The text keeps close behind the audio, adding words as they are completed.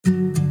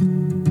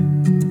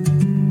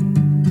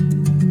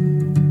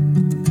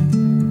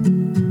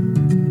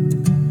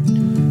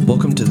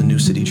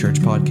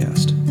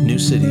podcast. New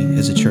City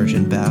is a church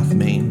in Bath,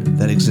 Maine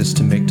that exists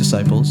to make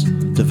disciples,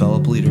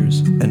 develop leaders,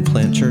 and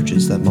plant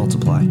churches that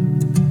multiply.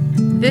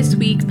 This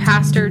week,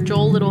 Pastor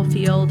Joel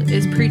Littlefield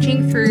is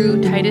preaching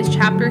through Titus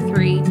chapter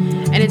 3,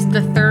 and it's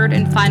the third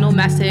and final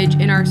message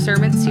in our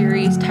sermon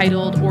series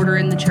titled Order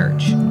in the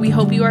Church. We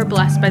hope you are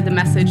blessed by the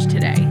message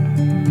today.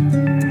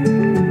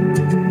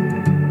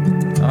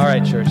 All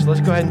right, church,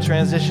 let's go ahead and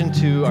transition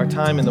to our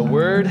time in the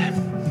Word.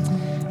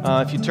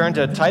 If you turn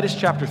to Titus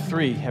chapter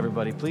 3,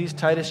 everybody, please,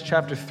 Titus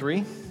chapter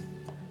 3.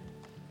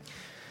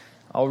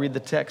 I'll read the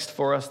text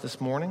for us this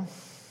morning.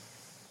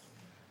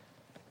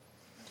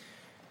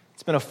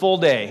 It's been a full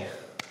day,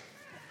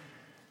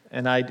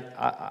 and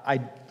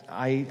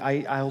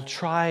I'll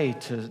try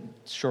to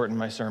shorten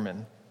my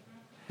sermon.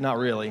 Not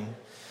really,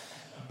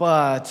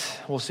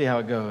 but we'll see how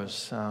it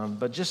goes.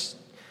 But just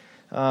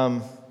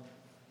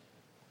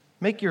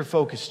make your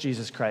focus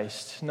Jesus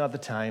Christ, not the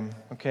time,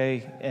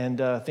 okay?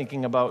 And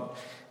thinking about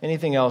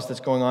anything else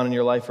that's going on in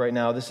your life right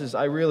now.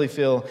 I really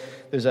feel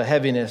there's a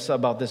heaviness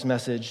about this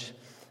message.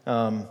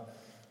 So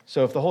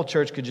if the whole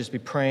church could just be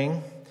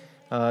praying,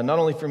 not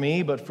only for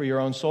me, but for your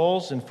own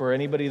souls and for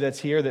anybody that's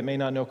here that may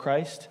not know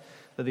Christ,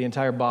 that the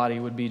entire body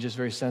would be just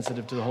very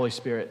sensitive to the Holy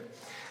Spirit.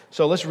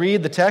 So let's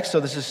read the text. So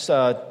this is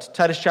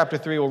Titus chapter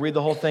 3. We'll read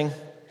the whole thing,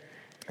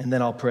 and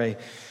then I'll pray.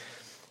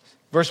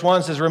 Verse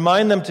 1 says,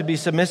 "Remind them to be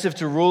submissive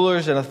to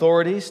rulers and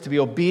authorities, to be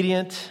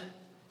obedient,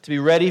 to be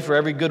ready for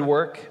every good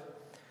work,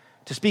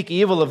 to speak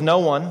evil of no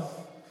one,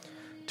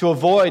 to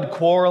avoid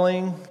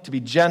quarreling, to be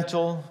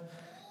gentle,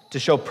 to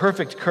show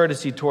perfect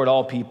courtesy toward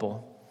all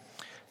people.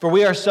 For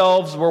we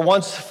ourselves were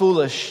once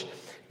foolish,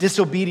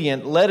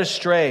 disobedient, led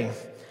astray,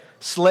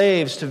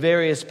 slaves to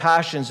various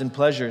passions and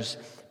pleasures,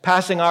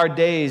 passing our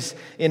days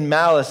in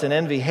malice and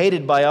envy,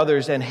 hated by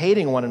others and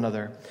hating one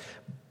another.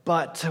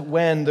 But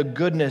when the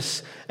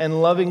goodness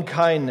and loving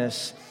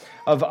kindness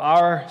of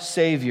our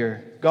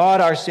Savior, God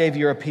our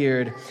Savior,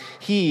 appeared,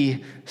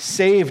 He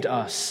saved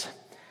us,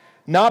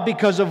 not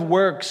because of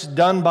works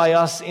done by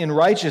us in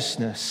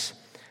righteousness,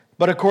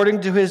 but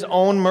according to His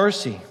own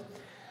mercy,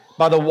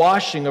 by the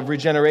washing of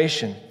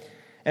regeneration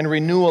and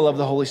renewal of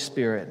the Holy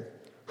Spirit,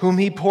 whom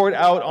He poured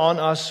out on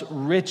us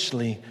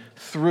richly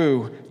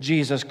through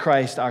Jesus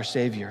Christ our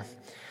Savior,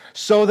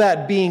 so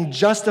that being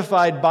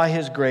justified by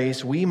His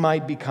grace, we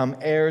might become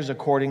heirs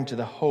according to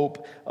the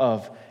hope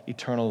of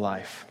eternal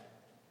life.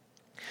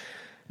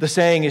 The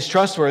saying is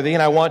trustworthy,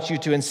 and I want you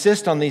to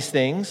insist on these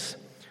things,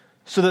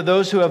 so that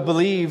those who have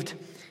believed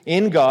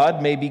in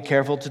God may be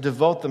careful to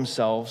devote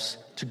themselves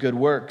to good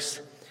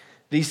works.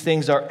 These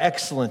things are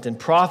excellent and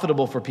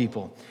profitable for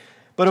people.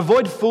 But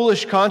avoid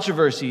foolish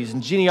controversies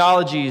and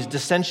genealogies,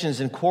 dissensions,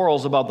 and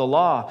quarrels about the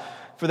law,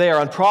 for they are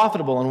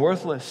unprofitable and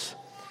worthless.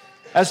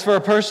 As for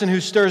a person who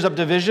stirs up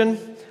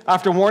division,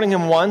 after warning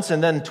him once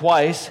and then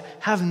twice,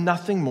 have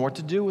nothing more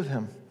to do with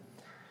him,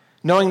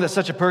 knowing that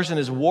such a person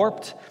is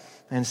warped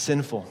and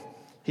sinful.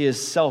 He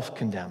is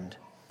self-condemned.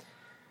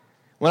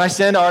 When I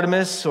send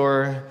Artemis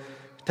or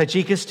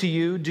Tychicus to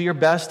you, do your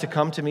best to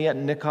come to me at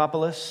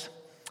Nicopolis,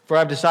 for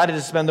I've decided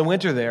to spend the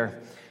winter there.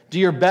 Do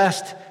your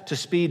best to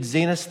speed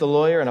Zenas the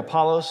lawyer and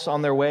Apollos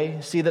on their way.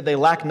 See that they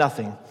lack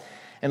nothing,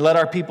 and let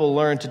our people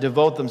learn to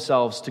devote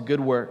themselves to good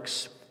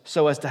works,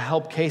 so as to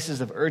help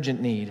cases of urgent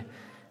need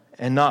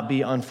and not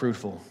be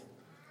unfruitful.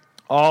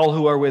 All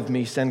who are with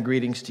me send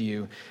greetings to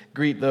you.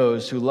 Greet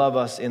those who love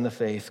us in the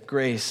faith.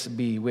 Grace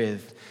be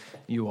with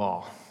you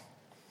all."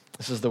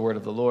 This is the word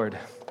of the Lord.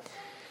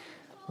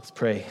 Let's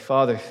pray.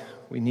 Father,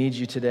 we need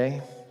you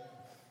today.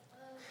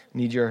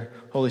 We need your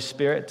Holy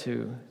Spirit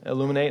to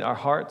illuminate our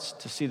hearts,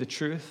 to see the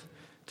truth,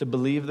 to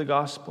believe the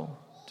gospel,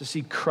 to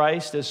see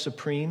Christ as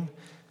supreme,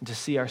 and to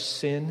see our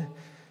sin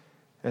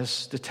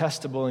as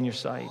detestable in your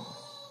sight.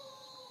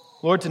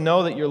 Lord, to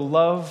know that your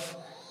love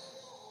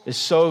is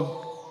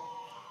so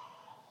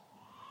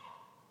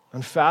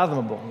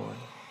unfathomable, Lord.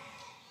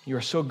 You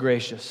are so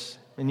gracious.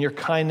 In your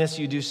kindness,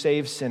 you do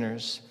save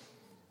sinners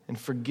and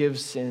forgive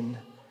sin.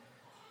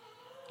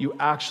 You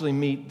actually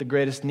meet the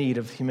greatest need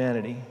of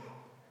humanity.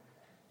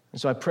 And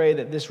so I pray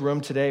that this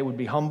room today would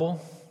be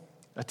humble,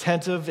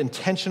 attentive,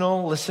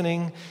 intentional,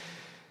 listening,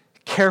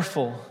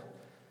 careful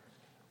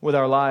with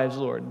our lives,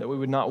 Lord, that we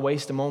would not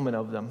waste a moment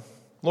of them.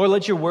 Lord,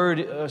 let your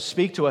word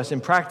speak to us in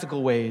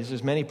practical ways.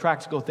 There's many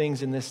practical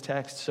things in this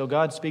text. So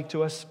God, speak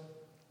to us,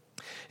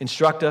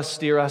 instruct us,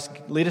 steer us,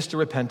 lead us to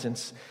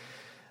repentance.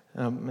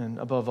 And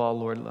above all,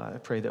 Lord, I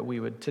pray that we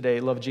would today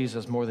love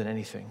Jesus more than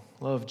anything.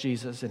 Love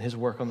Jesus and his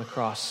work on the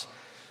cross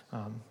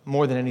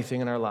more than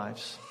anything in our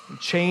lives.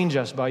 Change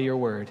us by your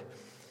word.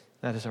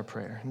 That is our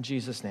prayer. In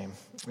Jesus' name,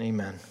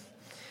 amen.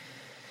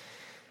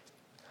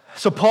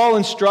 So Paul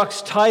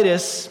instructs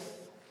Titus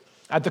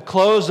at the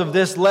close of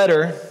this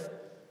letter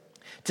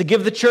to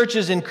give the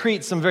churches in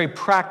Crete some very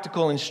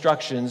practical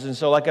instructions. And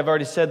so, like I've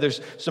already said,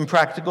 there's some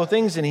practical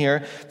things in here.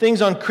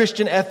 Things on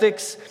Christian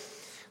ethics,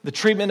 the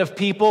treatment of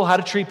people, how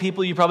to treat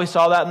people. You probably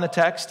saw that in the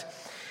text.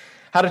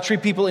 How to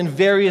treat people in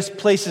various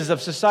places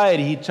of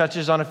society. He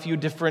touches on a few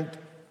different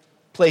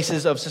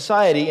places of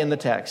society in the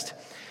text.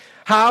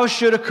 How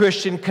should a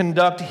Christian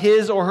conduct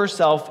his or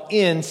herself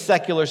in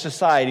secular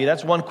society?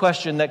 That's one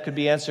question that could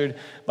be answered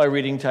by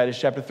reading Titus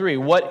chapter 3.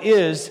 What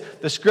is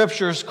the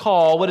Scripture's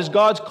call? What is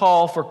God's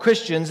call for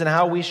Christians and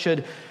how we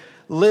should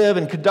live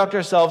and conduct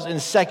ourselves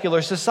in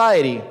secular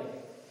society?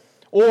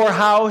 Or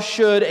how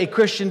should a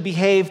Christian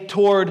behave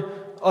toward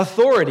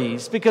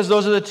authorities? Because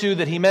those are the two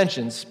that he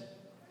mentions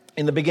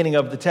in the beginning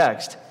of the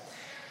text.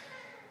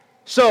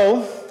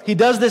 So, he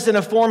does this in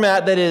a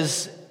format that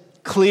is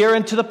clear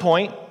and to the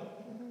point.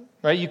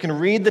 Right? You can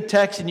read the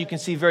text and you can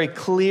see very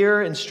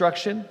clear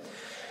instruction.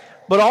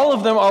 But all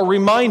of them are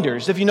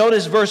reminders. If you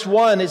notice verse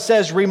 1, it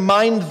says,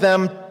 remind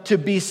them to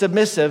be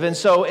submissive. And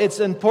so it's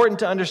important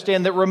to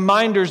understand that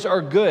reminders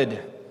are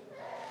good.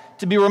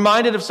 To be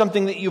reminded of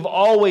something that you've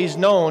always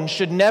known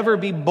should never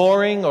be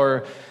boring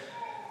or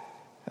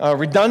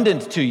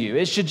redundant to you.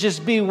 It should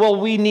just be, well,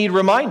 we need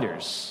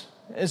reminders.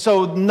 And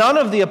so none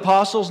of the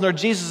apostles nor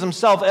Jesus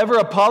himself ever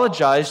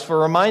apologized for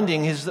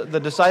reminding the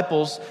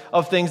disciples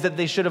of things that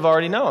they should have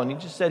already known. He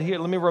just said, here,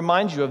 let me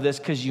remind you of this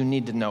because you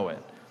need to know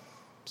it.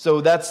 So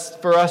that's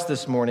for us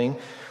this morning.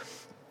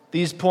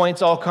 These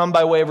points all come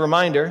by way of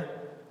reminder.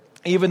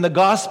 Even the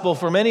gospel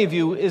for many of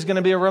you is going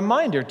to be a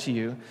reminder to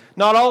you.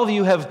 Not all of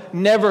you have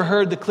never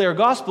heard the clear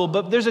gospel,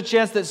 but there's a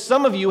chance that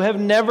some of you have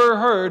never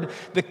heard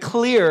the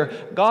clear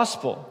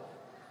gospel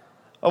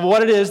of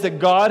what it is that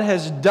God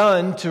has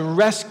done to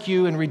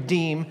rescue and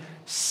redeem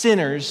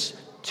sinners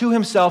to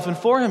himself and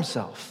for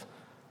himself.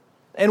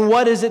 And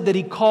what is it that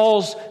he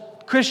calls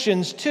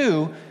Christians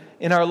to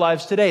in our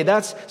lives today?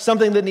 That's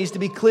something that needs to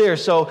be clear.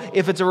 So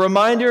if it's a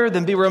reminder,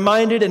 then be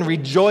reminded and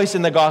rejoice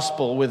in the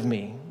gospel with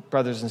me,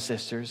 brothers and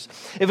sisters.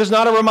 If it's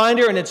not a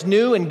reminder and it's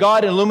new and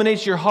God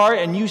illuminates your heart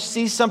and you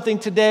see something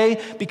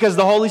today because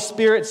the Holy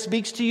Spirit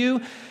speaks to you,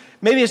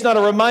 maybe it's not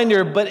a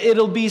reminder, but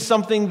it'll be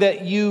something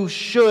that you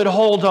should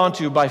hold on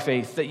to by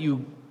faith, that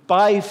you,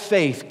 by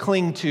faith,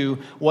 cling to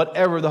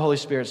whatever the Holy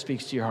Spirit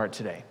speaks to your heart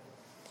today.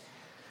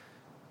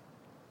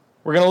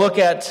 We're going to look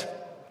at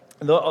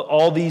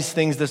all these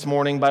things this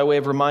morning by way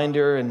of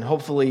reminder, and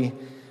hopefully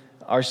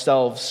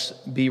ourselves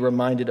be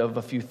reminded of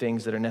a few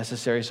things that are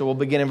necessary. So we'll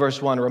begin in verse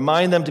 1.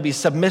 Remind them to be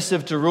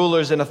submissive to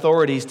rulers and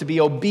authorities, to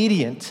be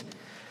obedient,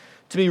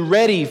 to be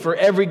ready for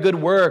every good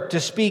work,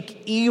 to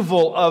speak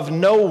evil of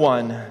no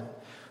one,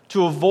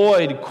 to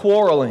avoid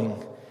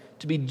quarreling,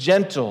 to be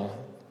gentle,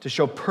 to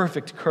show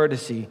perfect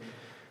courtesy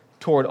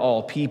toward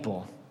all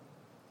people.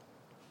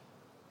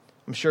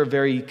 I'm sure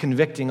very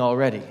convicting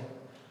already.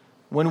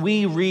 When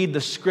we read the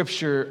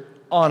Scripture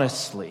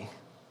honestly,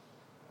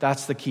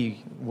 that's the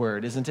key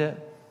word, isn't it?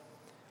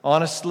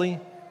 Honestly,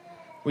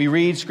 we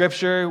read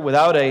Scripture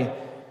without a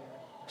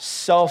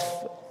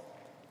self-puffed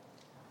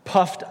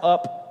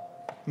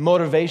up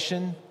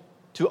motivation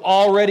to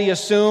already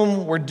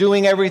assume we're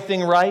doing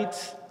everything right?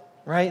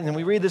 And then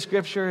we read the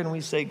Scripture and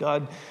we say,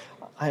 God,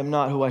 I am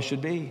not who I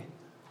should be.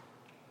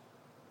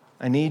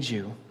 I need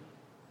you.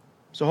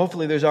 So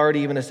hopefully there's already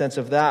even a sense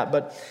of that.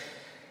 But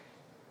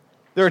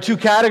there are two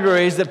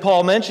categories that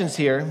Paul mentions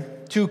here.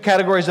 Two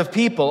categories of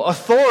people.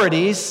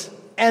 Authorities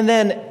and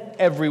then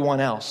everyone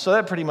else. So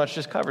that pretty much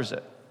just covers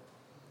it.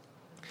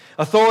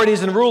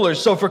 Authorities and rulers.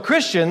 So for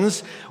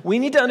Christians, we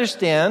need to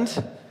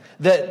understand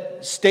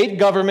that state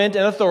government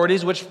and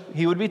authorities, which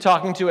he would be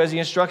talking to as he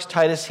instructs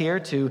Titus here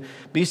to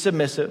be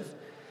submissive,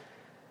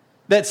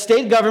 that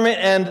state government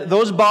and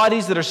those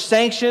bodies that are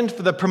sanctioned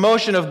for the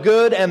promotion of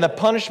good and the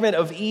punishment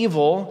of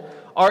evil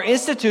are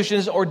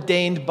institutions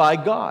ordained by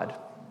God.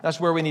 That's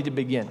where we need to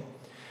begin.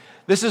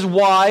 This is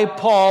why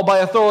Paul, by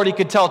authority,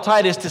 could tell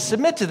Titus to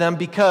submit to them,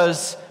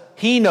 because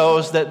he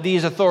knows that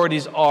these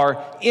authorities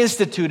are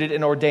instituted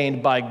and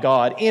ordained by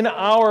God. In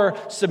our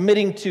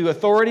submitting to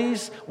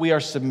authorities, we are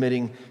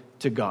submitting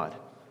to God.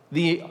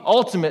 The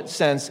ultimate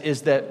sense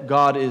is that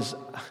God is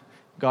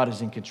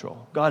in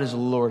control. God is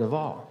Lord of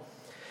all.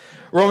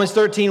 Romans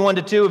 13,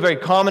 1-2, a very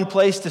common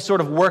place to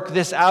sort of work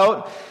this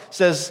out,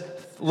 says,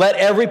 let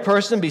every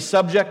person be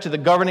subject to the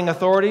governing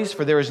authorities,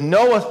 for there is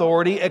no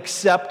authority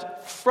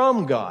except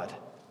from God.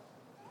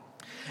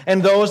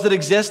 And those that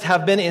exist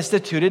have been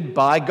instituted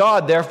by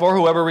God. Therefore,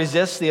 whoever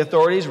resists the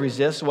authorities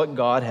resists what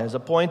God has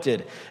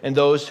appointed, and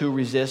those who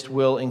resist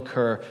will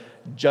incur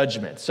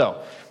judgment.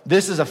 So,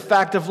 this is a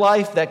fact of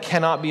life that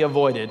cannot be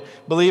avoided.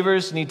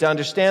 Believers need to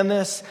understand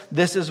this.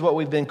 This is what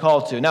we've been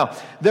called to. Now,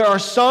 there are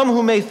some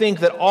who may think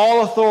that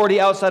all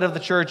authority outside of the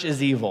church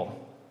is evil.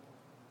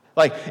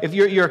 Like, if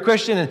you're a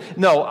Christian, and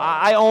no,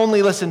 I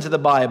only listen to the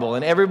Bible,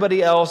 and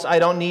everybody else, I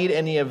don't need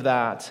any of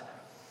that.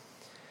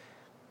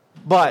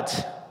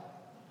 But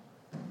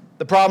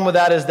the problem with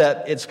that is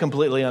that it's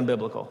completely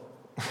unbiblical.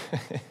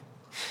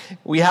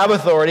 We have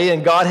authority,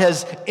 and God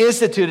has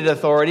instituted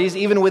authorities,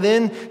 even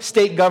within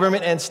state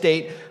government and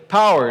state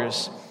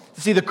powers.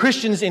 See, the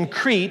Christians in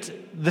Crete,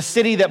 the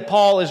city that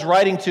Paul is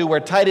writing to, where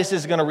Titus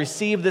is going to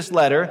receive this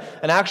letter,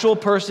 an actual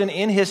person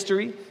in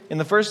history, in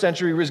the first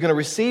century, is going to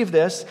receive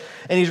this,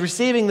 and he's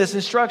receiving this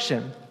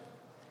instruction.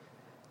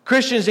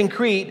 Christians in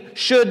Crete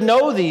should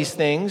know these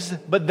things,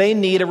 but they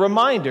need a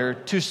reminder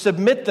to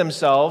submit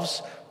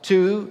themselves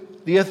to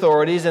the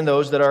authorities and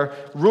those that are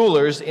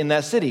rulers in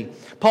that city.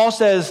 Paul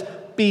says,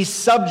 be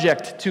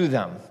subject to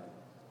them.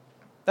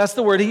 That's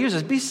the word he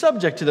uses, be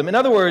subject to them. In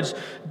other words,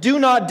 do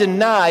not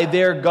deny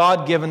their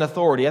God-given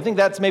authority. I think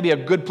that's maybe a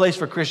good place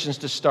for Christians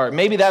to start.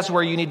 Maybe that's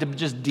where you need to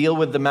just deal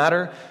with the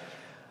matter,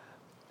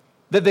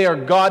 that they are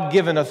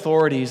God-given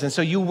authorities. And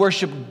so you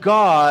worship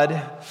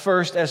God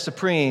first as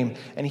supreme,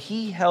 and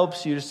he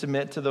helps you to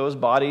submit to those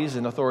bodies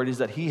and authorities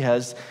that he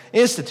has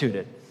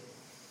instituted.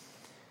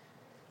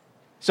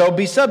 So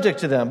be subject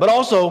to them. But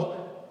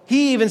also,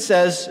 he even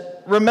says,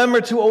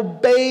 remember to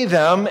obey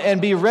them and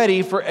be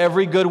ready for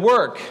every good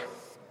work.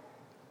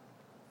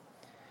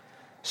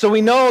 So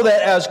we know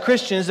that as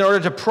Christians, in order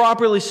to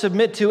properly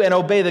submit to and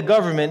obey the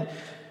government,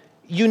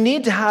 you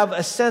need to have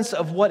a sense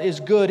of what is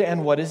good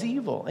and what is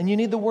evil. And you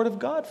need the Word of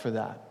God for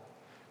that.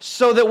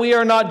 So that we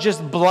are not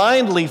just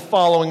blindly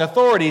following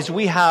authorities.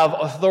 We have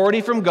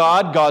authority from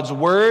God, God's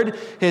Word,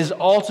 His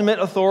ultimate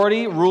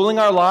authority ruling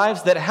our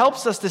lives that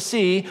helps us to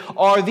see,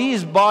 are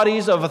these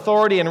bodies of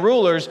authority and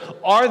rulers,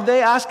 are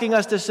they asking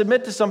us to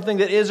submit to something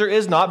that is or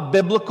is not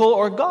biblical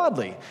or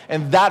godly?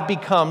 And that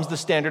becomes the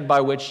standard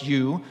by which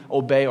you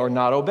obey or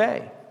not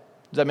obey.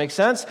 Does that make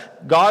sense?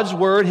 God's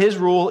word, his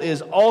rule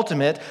is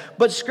ultimate,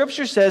 but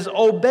Scripture says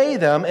obey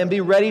them and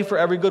be ready for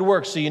every good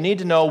work. So you need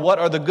to know what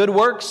are the good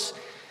works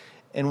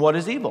and what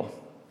is evil.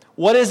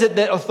 What is it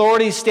that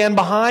authorities stand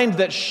behind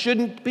that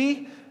shouldn't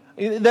be,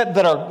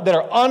 that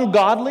are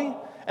ungodly?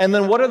 And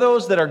then what are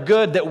those that are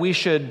good that we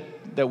should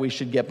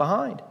get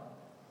behind?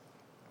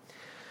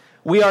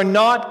 We are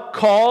not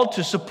called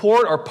to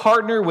support or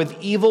partner with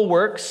evil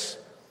works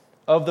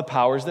of the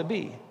powers that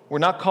be. We're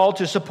not called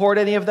to support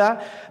any of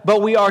that,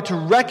 but we are to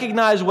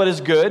recognize what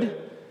is good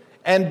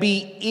and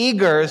be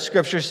eager,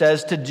 Scripture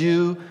says, to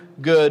do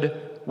good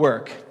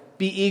work.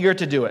 Be eager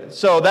to do it.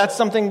 So that's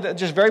something that's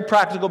just very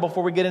practical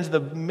before we get into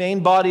the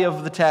main body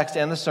of the text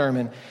and the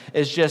sermon,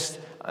 is just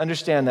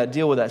understand that,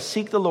 deal with that.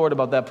 Seek the Lord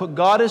about that. Put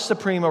God as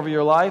supreme over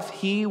your life.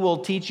 He will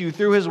teach you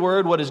through His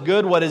Word what is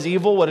good, what is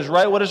evil, what is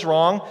right, what is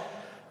wrong.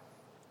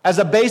 As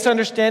a base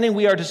understanding,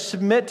 we are to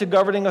submit to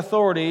governing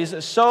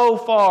authorities so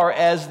far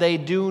as they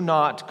do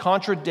not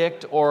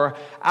contradict or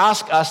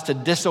ask us to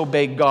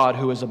disobey God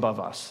who is above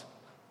us.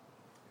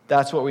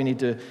 That's what we need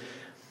to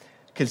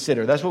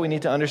consider. That's what we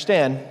need to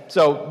understand.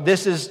 So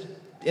this is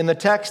in the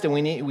text, and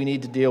we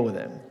need to deal with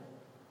it.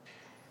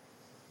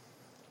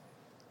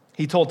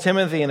 He told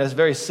Timothy in a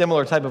very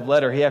similar type of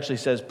letter, he actually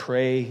says,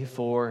 pray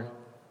for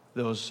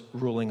those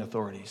ruling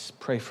authorities.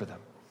 Pray for them.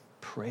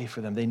 Pray for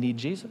them. They need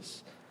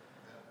Jesus.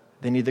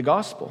 They need the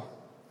gospel.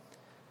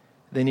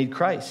 They need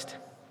Christ.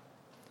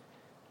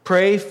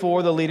 Pray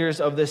for the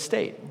leaders of this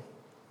state.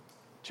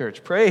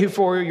 Church, pray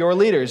for your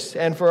leaders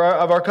and for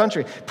our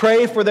country.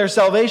 Pray for their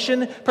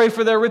salvation. Pray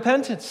for their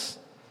repentance.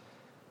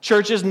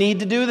 Churches need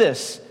to do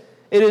this.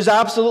 It is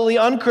absolutely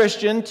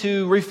unchristian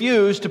to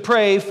refuse to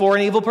pray for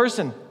an evil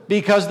person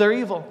because they're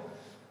evil,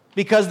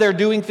 because they're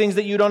doing things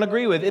that you don't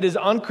agree with. It is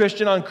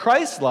unchristian,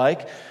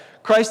 unchristlike.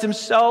 Christ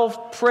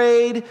himself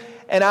prayed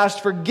and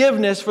asked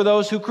forgiveness for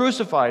those who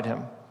crucified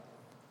him.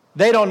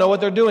 They don't know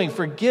what they're doing.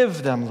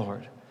 Forgive them,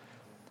 Lord.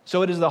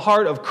 So it is the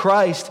heart of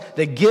Christ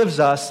that gives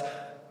us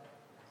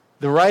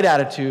the right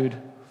attitude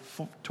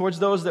towards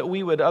those that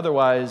we would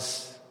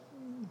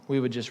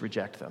just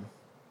reject them.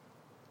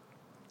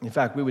 In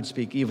fact, we would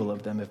speak evil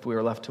of them if we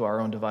were left to our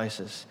own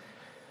devices.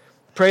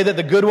 Pray that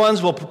the good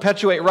ones will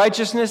perpetuate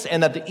righteousness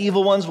and that the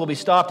evil ones will be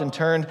stopped and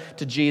turned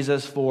to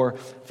Jesus for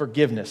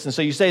forgiveness. And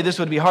so you say this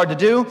would be hard to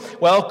do.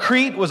 Well,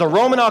 Crete was a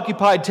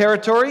Roman-occupied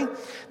territory.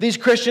 These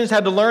Christians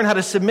had to learn how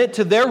to submit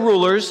to their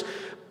rulers,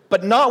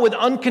 but not with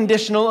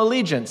unconditional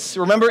allegiance.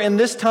 Remember, in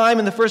this time,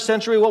 in the first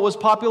century, what was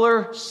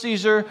popular?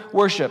 Caesar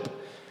worship.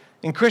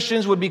 And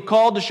Christians would be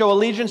called to show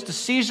allegiance to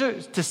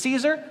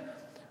Caesar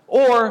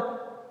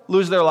or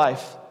lose their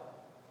life.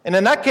 And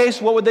in that case,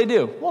 what would they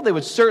do? Well, they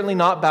would certainly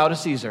not bow to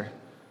Caesar.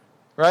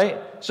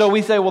 Right? So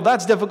we say, well,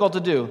 that's difficult to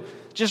do.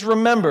 Just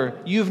remember,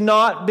 you've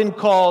not been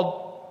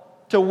called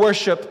to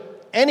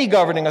worship any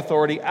governing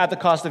authority at the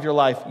cost of your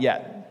life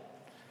yet.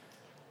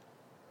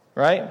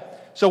 Right?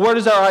 So where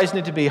does our eyes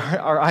need to be?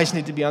 Our eyes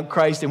need to be on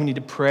Christ, and we need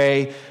to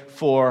pray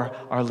for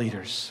our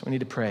leaders. We need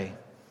to pray.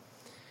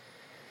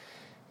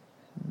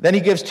 Then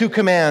he gives two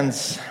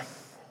commands.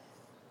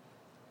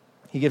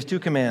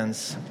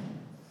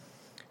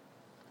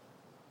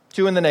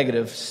 Two in the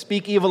negative.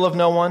 Speak evil of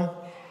no one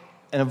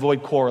and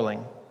avoid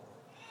quarreling.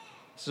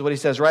 This is what he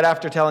says right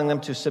after telling them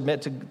to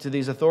submit to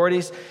these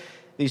authorities.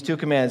 These two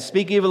commands.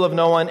 Speak evil of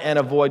no one and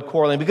avoid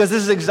quarreling. Because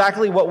this is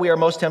exactly what we are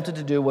most tempted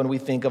to do when we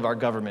think of our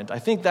government. I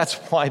think that's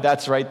why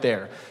that's right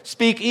there.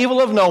 Speak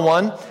evil of no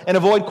one and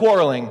avoid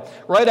quarreling.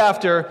 Right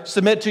after,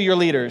 submit to your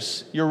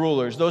leaders, your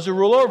rulers, those who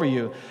rule over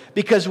you.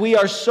 Because we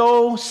are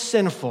so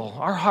sinful.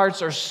 Our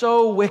hearts are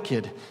so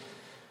wicked.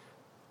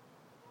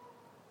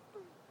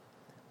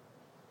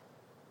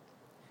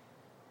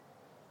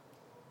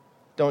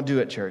 Don't do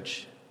it,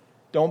 church.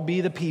 Don't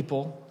be the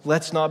people.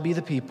 Let's not be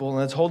the people. And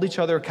let's hold each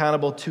other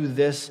accountable to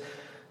this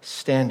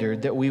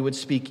standard, that we would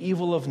speak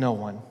evil of no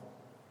one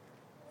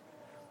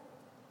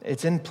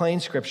It's in plain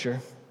Scripture.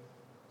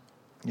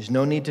 There's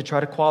no need to try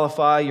to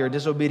qualify your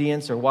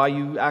disobedience or why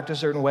you act a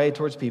certain way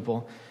towards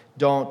people.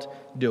 Don't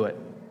do it.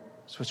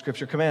 That's what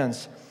Scripture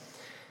commands.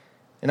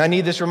 And I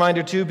need this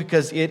reminder too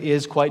because it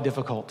is quite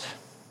difficult,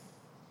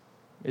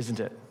 isn't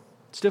it?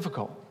 It's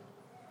difficult.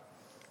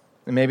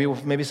 And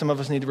maybe some of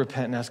us need to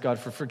repent and ask God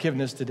for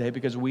forgiveness today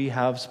because we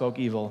have spoke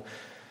evil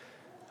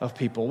of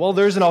people. Well,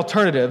 there's an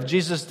alternative.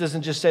 Jesus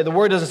doesn't just say, the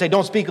word doesn't say,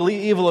 don't speak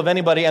evil of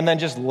anybody and then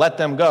just let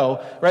them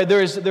go, right?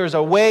 There's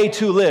a way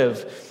to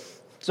live.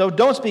 So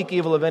don't speak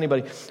evil of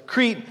anybody.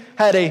 Crete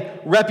had a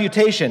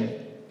reputation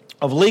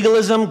of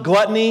legalism,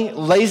 gluttony,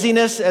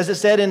 laziness, as it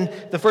said in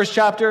the first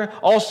chapter,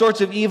 all sorts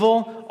of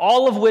evil,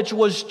 all of which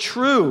was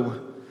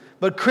true.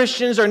 But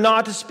Christians are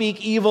not to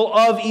speak evil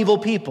of evil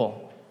people.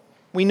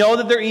 We know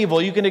that they're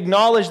evil. You can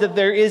acknowledge that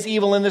there is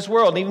evil in this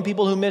world. Even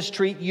people who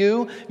mistreat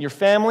you, your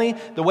family,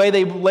 the way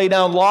they lay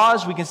down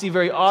laws, we can see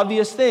very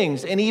obvious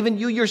things. And even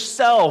you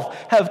yourself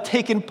have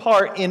taken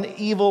part in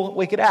evil,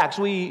 wicked acts.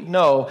 We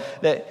know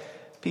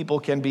that people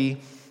can be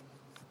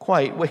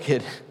quite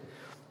wicked.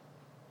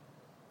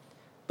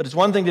 But it's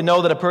one thing to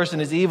know that a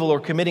person is evil or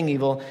committing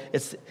evil.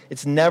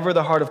 It's never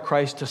the heart of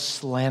Christ to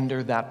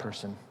slander that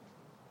person.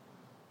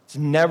 It's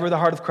never the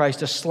heart of Christ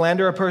to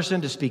slander a person,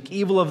 to speak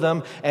evil of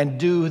them, and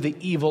do the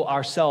evil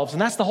ourselves.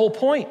 And that's the whole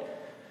point,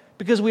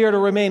 because we are to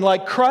remain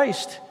like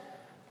Christ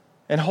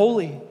and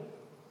holy.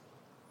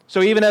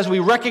 So even as we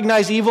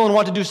recognize evil and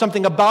want to do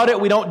something about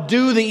it, we don't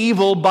do the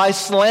evil by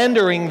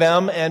slandering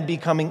them and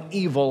becoming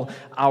evil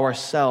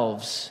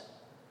ourselves.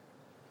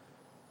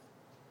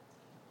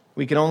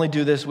 We can only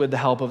do this with the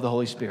help of the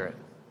Holy Spirit.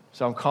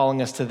 So I'm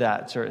calling us to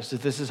that. So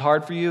if this is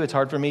hard for you, it's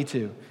hard for me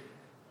too.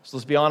 So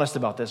let's be honest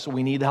about this. So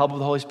we need the help of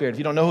the Holy Spirit. If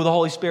you don't know who the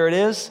Holy Spirit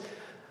is,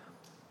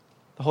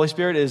 the Holy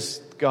Spirit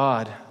is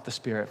God, the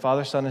Spirit,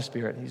 Father, Son, and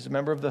Spirit. He's a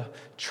member of the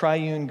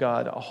triune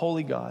God, a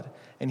holy God.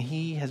 And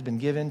he has been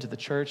given to the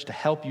church to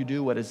help you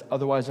do what is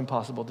otherwise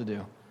impossible to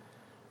do.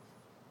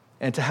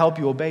 And to help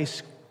you obey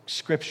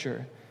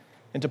Scripture.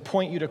 And to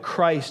point you to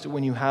Christ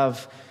when you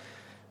have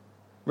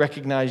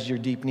recognized your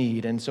deep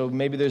need. And so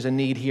maybe there's a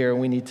need here,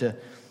 and we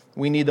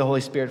need the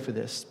Holy Spirit for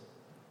this.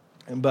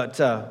 But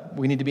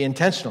we need to be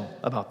intentional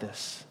about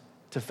this,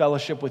 to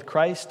fellowship with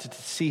Christ, to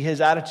see his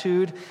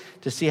attitude,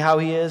 to see how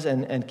he is,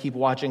 and keep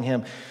watching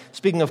him.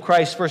 Speaking of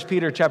Christ, 1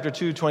 Peter chapter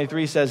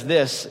 2:23 says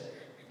this.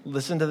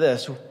 Listen to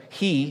this.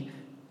 He,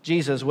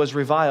 Jesus, was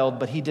reviled,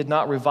 but he did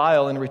not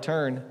revile in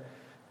return.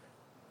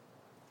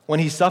 When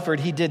he suffered,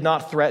 he did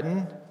not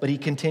threaten, but he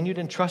continued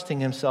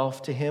entrusting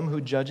himself to him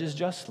who judges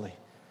justly.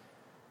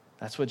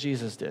 That's what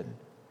Jesus did.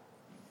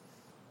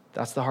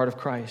 That's the heart of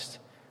Christ.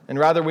 And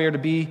rather we are to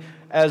be,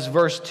 as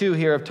verse 2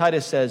 here of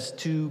Titus says,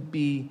 to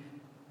be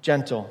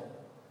gentle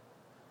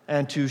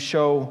and to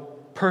show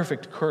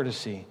perfect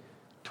courtesy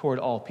toward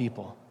all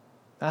people.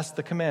 That's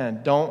the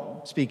command.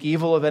 Don't speak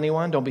evil of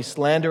anyone. Don't be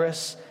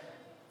slanderous,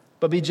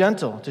 but be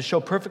gentle, to show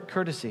perfect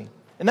courtesy.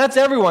 And that's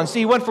everyone. See,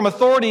 he went from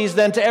authorities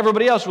then to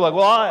everybody else. We're like,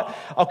 well,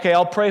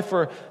 I'll pray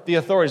for the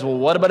authorities. Well,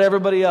 what about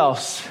everybody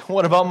else?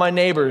 What about my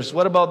neighbors?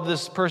 What about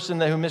this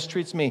person who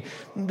mistreats me?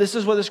 This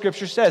is what the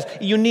Scripture says.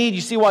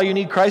 You see why you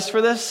need Christ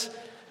for this?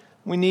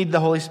 We need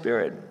the Holy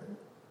Spirit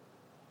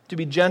to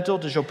be gentle,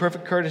 to show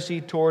perfect courtesy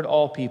toward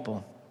all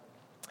people.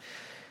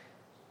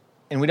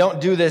 And we don't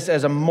do this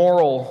as a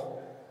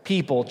moral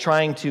people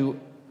trying to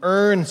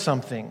earn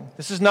something.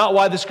 This is not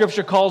why the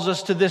Scripture calls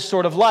us to this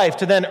sort of life,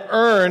 to then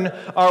earn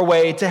our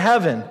way to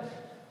heaven.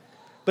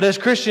 But as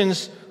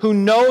Christians who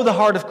know the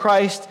heart of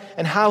Christ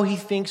and how he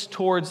thinks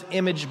towards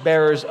image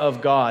bearers of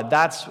God,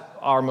 that's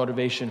our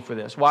motivation for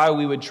this. Why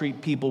we would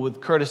treat people with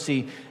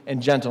courtesy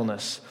and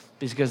gentleness,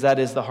 because that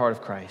is the heart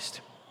of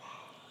Christ.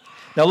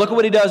 Now look at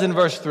what he does in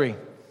verse 3.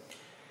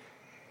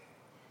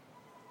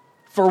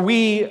 For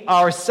we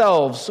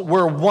ourselves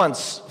were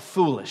once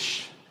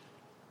foolish,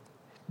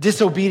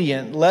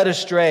 disobedient, led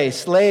astray,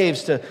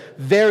 slaves to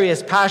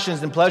various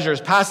passions and pleasures,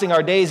 passing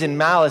our days in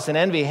malice and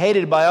envy,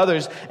 hated by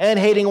others and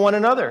hating one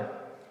another.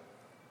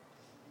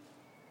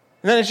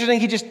 And then interesting,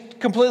 he just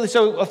completely,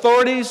 so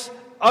authorities,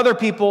 other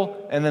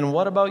people, and then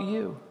what about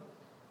you?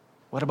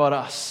 What about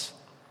us?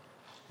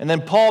 And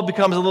then Paul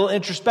becomes a little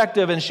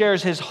introspective and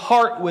shares his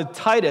heart with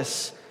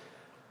Titus,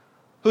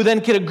 who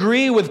then could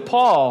agree with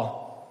Paul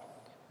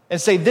and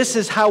say, this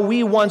is how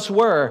we once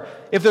were.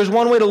 If there's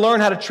one way to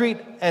learn how to treat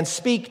and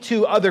speak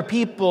to other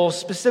people,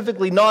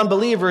 specifically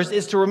non-believers,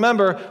 is to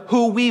remember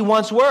who we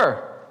once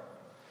were.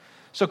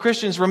 So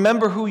Christians,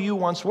 remember who you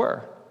once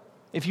were.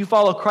 If you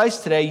follow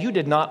Christ today, you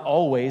did not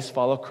always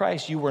follow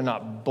Christ. You were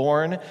not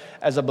born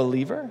as a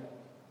believer.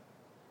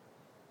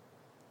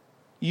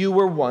 You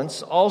were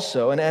once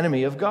also an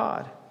enemy of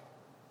God.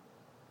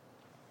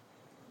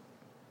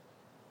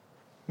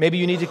 Maybe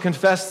you need to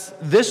confess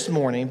this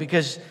morning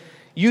because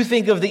you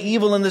think of the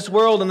evil in this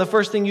world, and the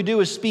first thing you do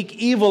is speak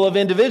evil of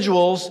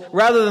individuals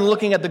rather than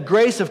looking at the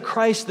grace of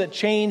Christ that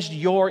changed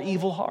your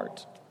evil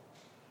heart.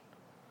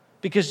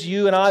 because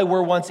you and I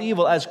were once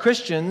evil as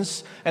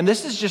Christians, and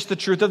this is just the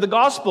truth of the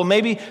gospel.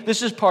 Maybe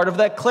this is part of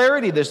that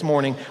clarity this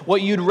morning.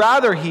 What you'd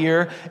rather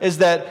hear is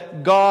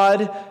that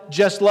God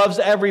just loves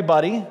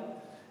everybody,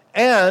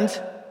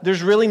 and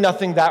there's really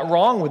nothing that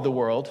wrong with the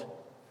world,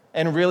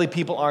 and really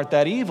people aren't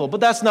that evil. But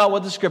that's not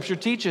what the Scripture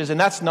teaches, and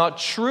that's not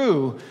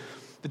true.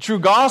 The true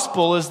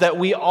gospel is that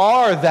we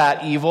are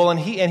that evil, and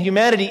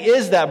humanity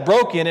is that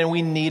broken, and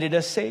we needed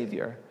a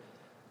Savior.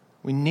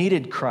 We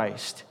needed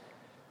Christ.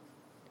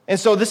 And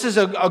so this is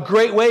a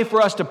great way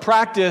for us to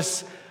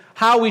practice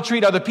how we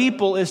treat other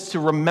people, is to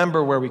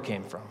remember where we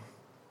came from.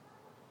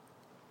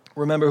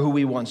 Remember who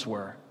we once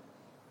were.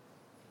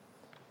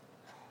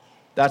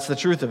 That's the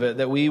truth of it,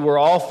 that we were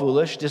all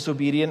foolish,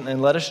 disobedient,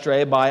 and led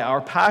astray by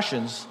our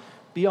passions.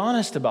 Be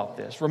honest about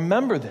this.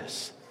 Remember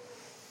this.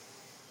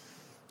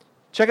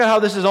 Check out how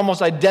this is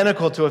almost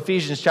identical to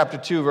Ephesians chapter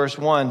 2, verse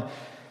 1.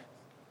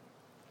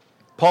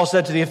 Paul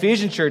said to the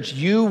Ephesian church,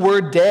 you were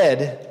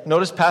dead.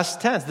 Notice past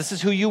tense. This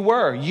is who you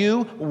were.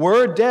 You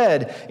were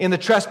dead in the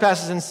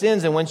trespasses and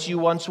sins in which you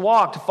once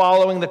walked,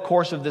 following the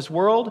course of this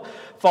world,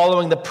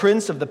 following the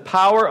prince of the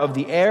power of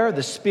the air,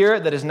 the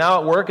spirit that is now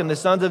at work in the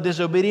sons of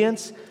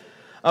disobedience,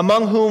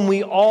 among whom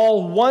we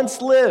all once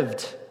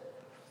lived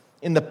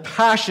in the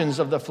passions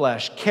of the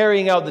flesh,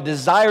 carrying out the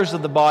desires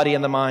of the body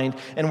and the mind,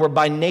 and were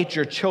by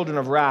nature children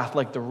of wrath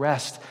like the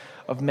rest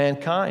of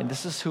mankind.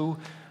 This is who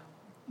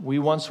we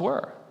once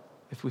were,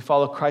 if we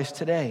follow Christ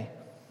today.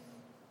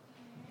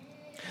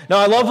 Now,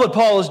 I love what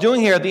Paul is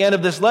doing here at the end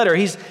of this letter.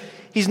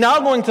 He's now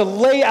going to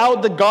lay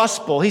out the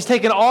gospel. He's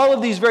taken all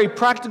of these very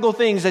practical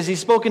things as he's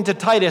spoken to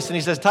Titus, and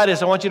he says,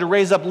 Titus, I want you to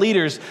raise up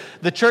leaders.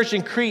 The church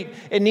in Crete,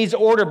 it needs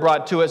order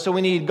brought to it, so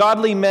we need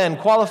godly men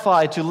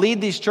qualified to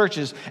lead these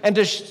churches and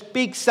to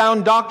speak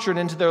sound doctrine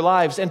into their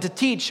lives and to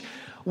teach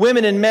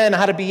women and men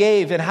how to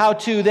behave and how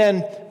to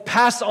then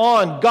pass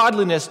on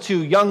godliness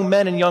to young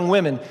men and young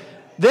women.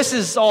 This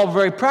is all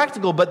very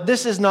practical, but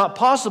this is not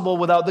possible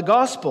without the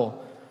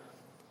gospel.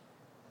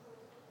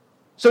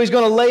 So he's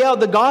going to lay out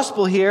the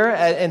gospel here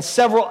and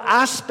several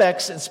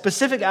aspects, and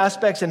specific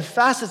aspects and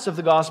facets of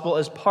the gospel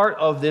as part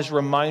of this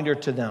reminder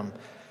to them.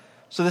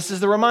 So this is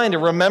the reminder.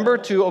 Remember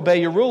to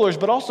obey your rulers,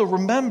 but also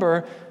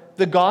remember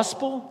the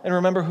gospel and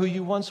remember who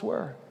you once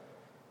were.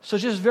 So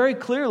just very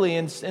clearly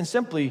and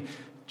simply,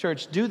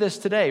 church, do this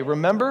today.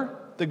 Remember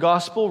the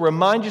gospel.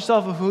 Remind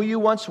yourself of who you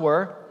once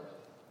were.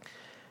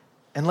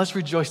 And let's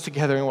rejoice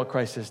together in what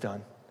Christ has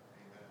done.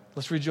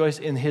 Let's rejoice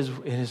in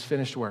his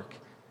finished work.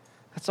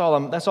 That's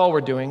all we're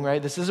doing, right?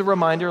 This is a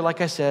reminder,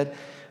 like I said,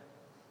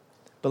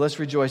 but let's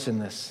rejoice in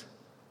this.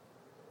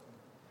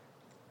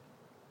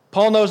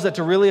 Paul knows that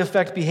to really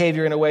affect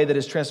behavior in a way that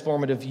is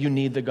transformative, you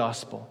need the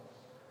gospel.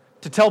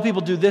 To tell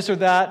people do this or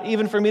that,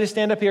 even for me to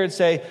stand up here and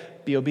say,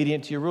 be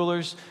obedient to your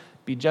rulers,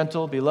 be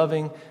gentle, be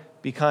loving,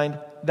 be kind,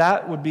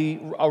 that would be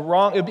a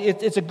wrong,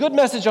 it's a good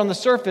message on the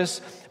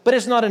surface, but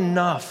it's not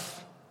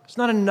enough. It's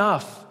not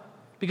enough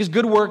because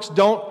good works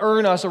don't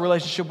earn us a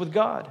relationship with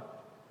God.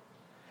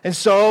 And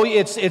so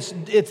it's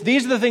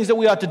these are the things that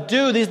we ought to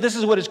do. This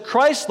is what is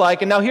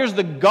Christ-like. And now here's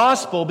the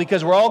gospel,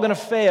 because we're all going to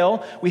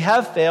fail. We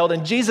have failed,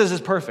 and Jesus is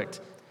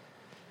perfect.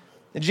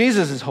 And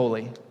Jesus is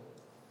holy.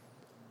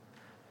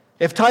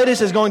 If Titus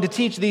is going to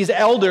teach these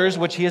elders,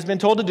 which he has been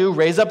told to do,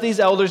 raise up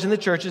these elders in the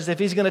churches, if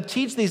he's going to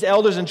teach these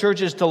elders in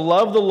churches to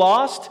love the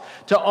lost,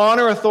 to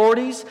honor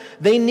authorities,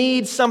 they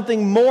need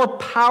something more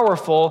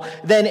powerful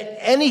than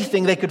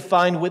anything they could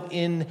find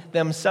within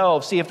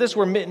themselves. See, if this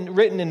were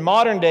written in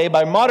modern day,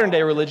 by modern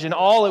day religion,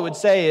 all it would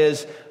say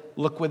is,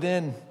 look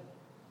within.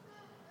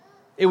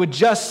 It would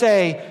just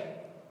say,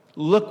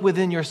 look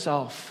within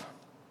yourself.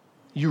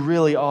 You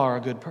really are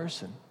a good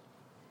person.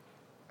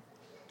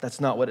 That's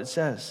not what it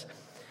says.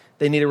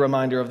 They need a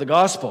reminder of the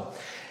gospel.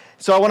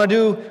 So I want to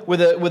do with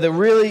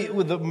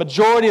the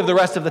majority of the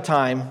rest of the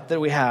time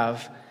that we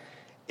have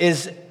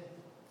is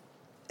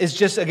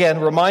just,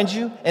 again, remind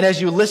you. And as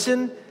you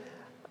listen,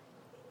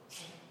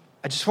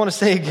 I just want to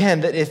say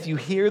again that if you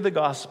hear the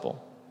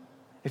gospel,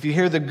 if you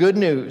hear the good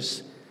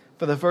news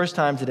for the first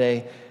time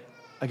today,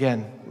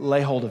 again,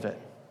 lay hold of it.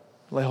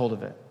 Lay hold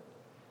of it.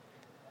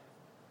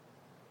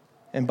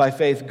 And by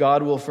faith,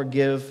 God will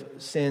forgive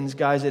sins.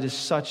 Guys, it is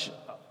such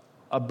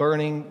a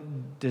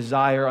burning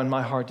desire on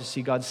my heart to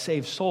see God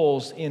save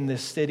souls in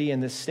this city, in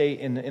this state,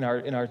 in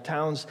our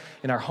towns,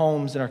 in our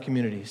homes, in our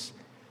communities.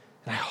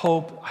 And I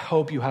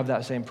hope you have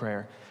that same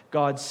prayer.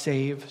 God,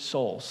 save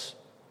souls.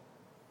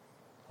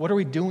 What are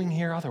we doing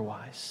here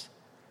otherwise?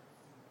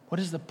 What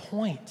is the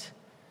point?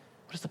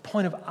 What is the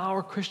point of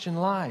our Christian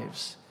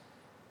lives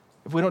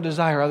if we don't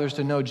desire others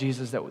to know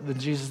the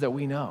Jesus that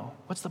we know?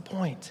 What's the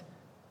point?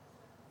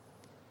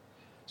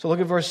 So look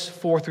at verse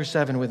 4 through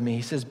 7 with me.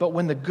 He says, but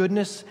when the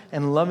goodness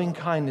and loving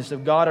kindness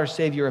of God our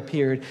Savior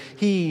appeared,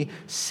 He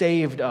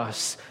saved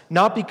us,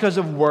 not because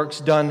of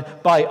works done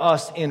by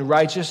us in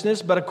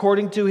righteousness, but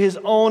according to His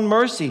own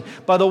mercy,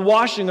 by the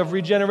washing of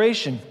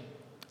regeneration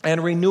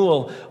and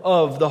renewal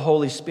of the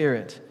Holy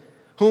Spirit,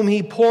 whom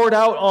he poured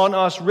out on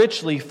us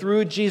richly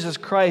through Jesus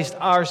Christ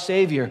our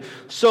Savior,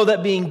 so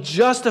that being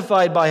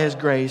justified by his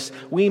grace,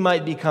 we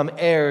might become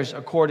heirs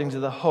according to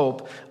the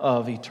hope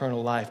of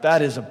eternal life.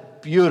 That is a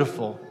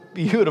beautiful,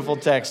 beautiful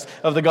text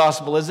of the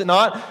gospel, is it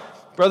not?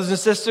 Brothers and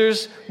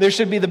sisters, there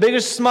should be the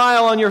biggest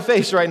smile on your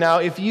face right now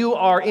if you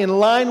are in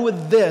line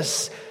with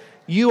this.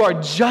 You are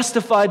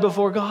justified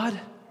before God.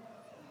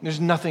 There's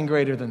nothing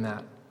greater than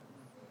that.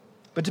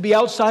 But to be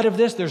outside of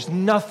this, there's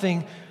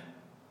nothing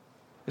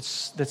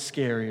that's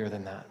scarier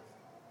than that.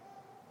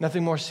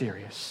 Nothing more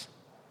serious.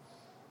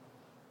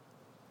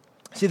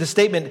 See, the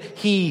statement,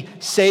 he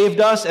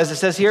saved us, as it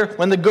says here,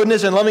 when the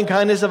goodness and loving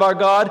kindness of our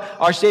God,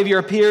 our Savior,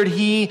 appeared,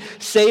 he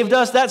saved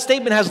us. That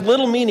statement has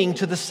little meaning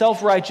to the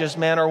self-righteous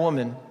man or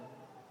woman.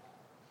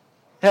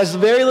 It has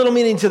very little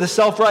meaning to the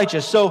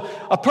self-righteous. So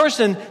a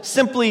person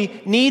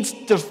simply needs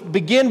to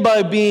begin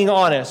by being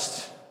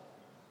honest.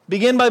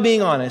 Begin by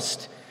being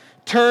honest.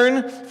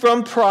 Turn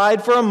from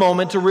pride for a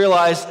moment to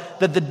realize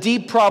that the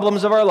deep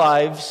problems of our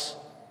lives,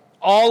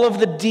 all of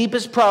the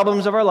deepest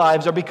problems of our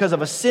lives, are because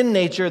of a sin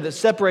nature that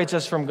separates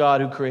us from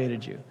God who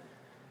created you.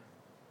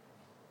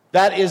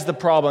 That is the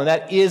problem.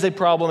 That is a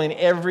problem in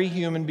every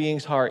human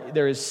being's heart.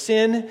 There is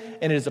sin,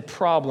 and it is a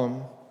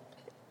problem.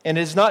 And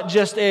it's not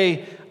just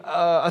a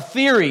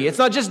theory. It's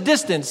not just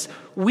distance.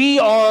 We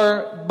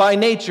are by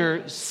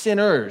nature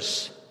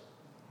sinners.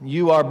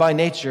 You are by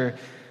nature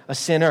a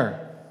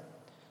sinner.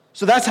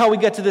 So that's how we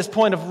get to this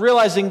point of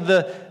realizing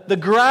the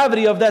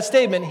gravity of that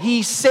statement.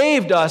 He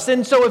saved us.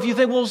 And so if you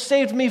think, well,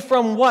 saved me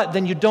from what?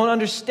 Then you don't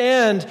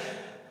understand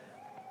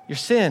your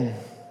sin.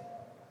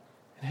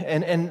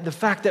 And the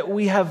fact that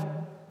we have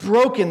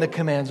broken the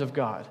commands of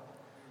God.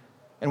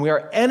 And we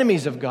are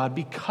enemies of God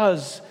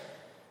because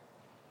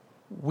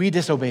we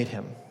disobeyed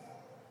him.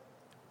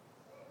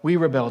 We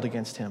rebelled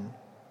against him.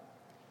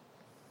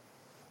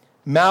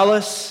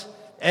 Malice,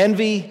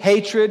 envy,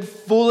 hatred,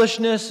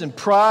 foolishness, and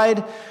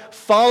pride,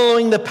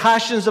 following the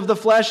passions of the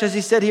flesh, as he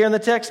said here in the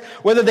text,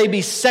 whether they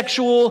be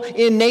sexual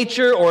in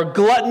nature or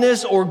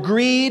gluttonous or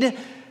greed,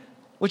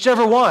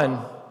 whichever one,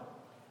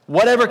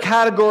 whatever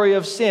category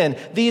of sin,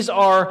 these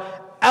are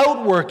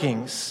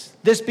outworkings.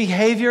 This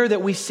behavior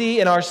that we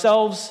see in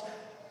ourselves,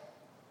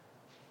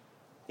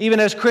 even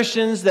as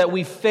Christians, that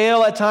we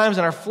fail at times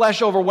and our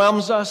flesh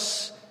overwhelms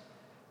us.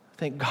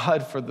 Thank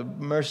God for the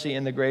mercy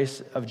and the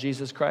grace of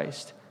Jesus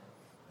Christ.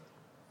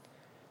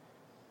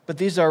 But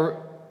these are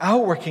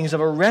outworkings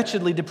of a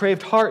wretchedly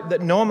depraved heart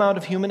that no amount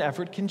of human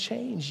effort can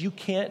change. You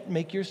can't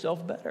make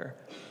yourself better.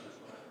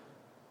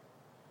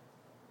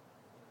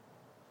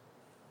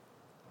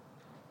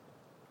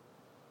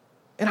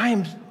 And I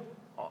am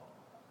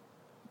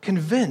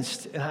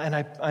convinced, and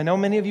I know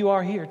many of you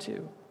are here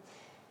too,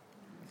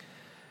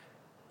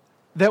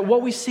 that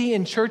what we see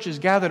in churches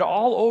gathered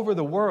all over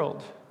the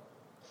world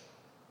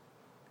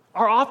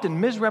are often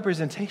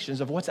misrepresentations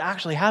of what's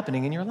actually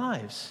happening in your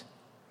lives.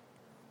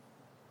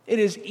 It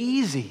is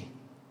easy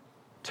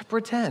to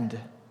pretend.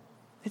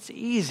 It's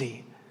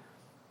easy.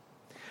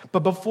 But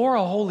before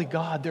a holy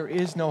God, there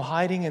is no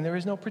hiding and there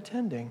is no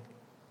pretending.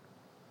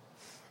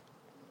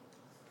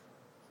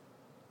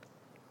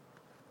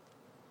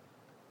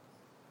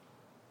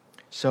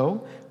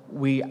 So,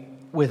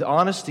 with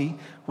honesty,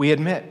 we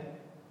admit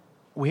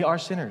we are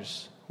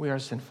sinners. We are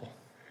sinful.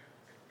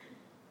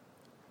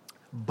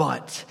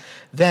 But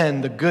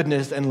then the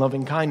goodness and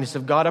loving kindness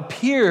of God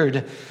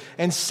appeared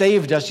and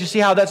saved us. You see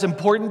how that's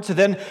important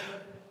to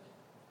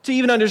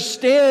even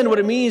understand what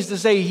it means to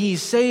say he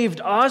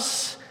saved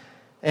us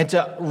and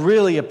to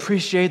really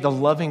appreciate the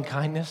loving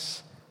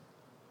kindness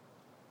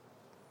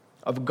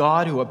of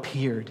God who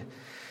appeared.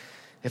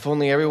 If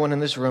only everyone in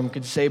this room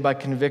could say by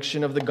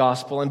conviction of the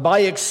gospel and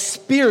by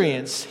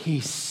experience, he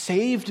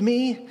saved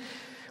me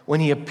when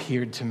he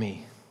appeared to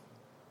me.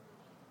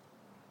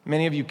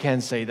 Many of you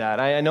can say that.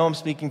 I know I'm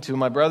speaking to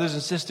my brothers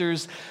and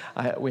sisters.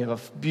 We have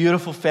a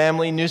beautiful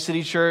family, New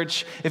City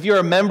Church. If you're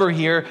a member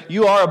here,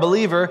 you are a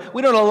believer.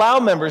 We don't allow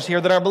members here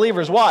that are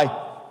believers.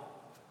 Why?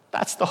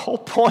 That's the whole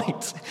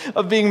point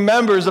of being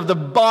members of the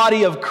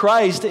body of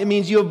Christ. It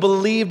means you have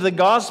believed the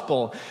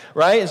gospel,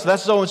 right? And so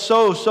that's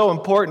so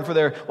important for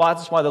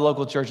that's why the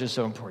local church is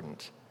so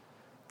important.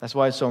 That's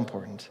why it's so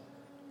important.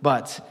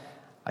 But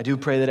I do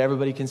pray that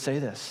everybody can say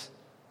this.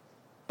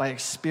 By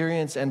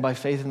experience and by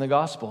faith in the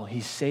gospel,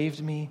 he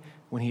saved me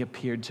when he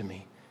appeared to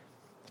me.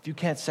 If you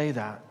can't say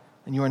that,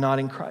 then you are not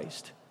in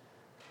Christ,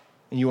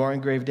 and you are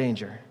in grave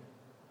danger.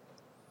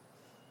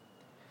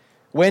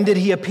 When did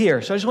he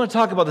appear? So I just want to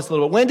talk about this a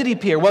little bit. When did he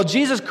appear? Well,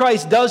 Jesus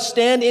Christ does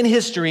stand in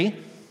history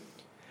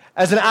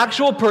as an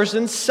actual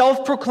person,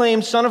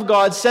 self-proclaimed Son of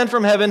God, sent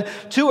from heaven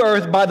to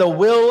earth by the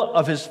will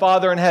of his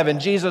Father in heaven.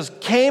 Jesus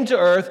came to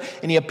earth,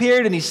 and he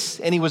appeared, and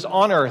he was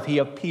on earth. He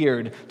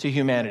appeared to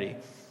humanity.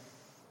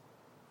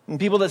 And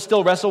people that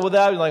still wrestle with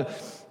that are like,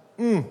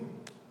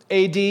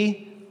 AD,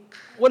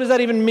 what does that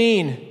even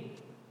mean?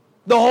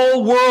 The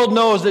whole world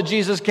knows that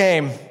Jesus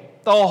came.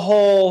 The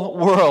whole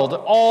world,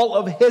 all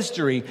of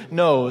history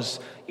knows.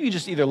 You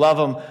just either love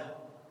him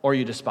or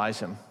you despise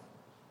him.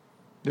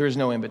 There is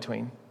no in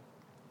between.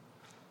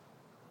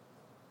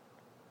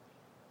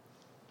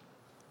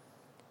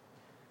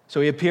 So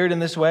he appeared in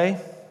this way.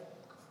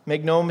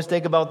 Make no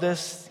mistake about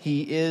this.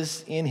 He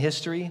is in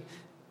history.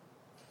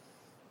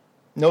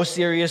 No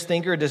serious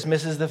thinker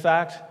dismisses the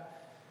fact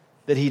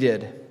that he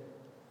did.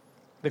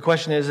 The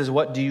question is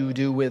what do you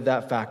do with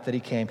that fact that he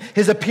came?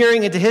 His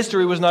appearing into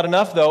history was not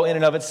enough, though, in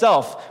and of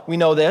itself. We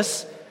know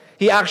this.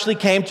 He actually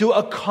came to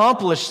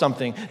accomplish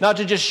something, not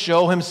to just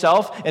show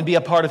himself and be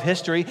a part of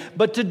history,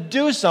 but to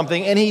do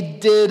something, and he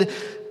did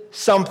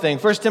something.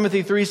 1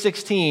 Timothy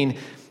 3:16,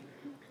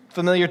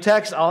 familiar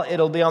text,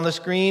 it'll be on the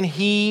screen.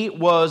 He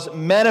was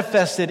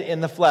manifested in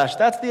the flesh.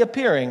 That's the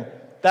appearing.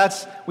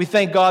 We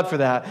thank God for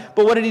that.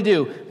 But what did he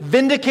do?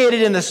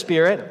 Vindicated in the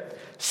Spirit,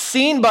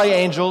 seen by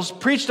angels,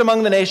 preached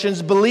among the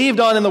nations,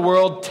 believed on in the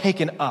world,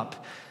 taken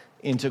up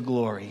into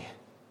glory.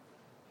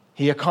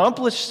 He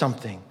accomplished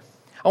something.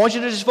 I want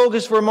you to just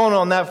focus for a moment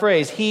on that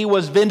phrase. He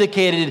was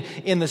vindicated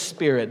in the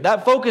Spirit.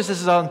 That focus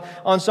is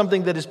on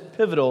something that is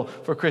pivotal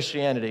for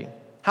Christianity.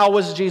 How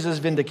was Jesus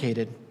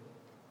vindicated?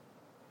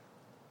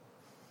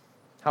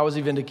 How was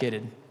he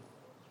vindicated?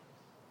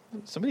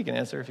 Somebody can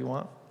answer if you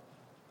want.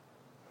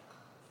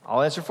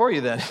 I'll answer for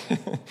you then.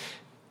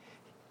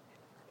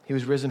 He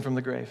was risen from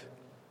the grave.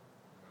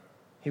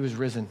 He was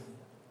risen.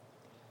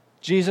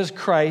 Jesus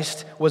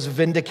Christ was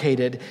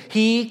vindicated.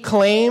 He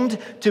claimed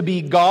to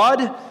be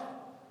God,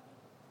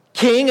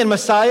 King and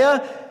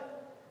Messiah,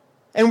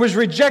 and was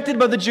rejected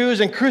by the Jews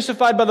and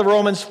crucified by the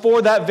Romans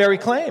for that very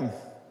claim.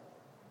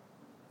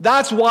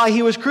 That's why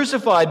he was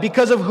crucified,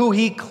 because of who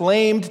he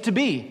claimed to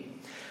be.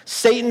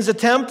 Satan's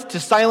attempt to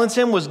silence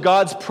him was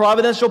God's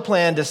providential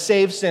plan to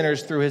save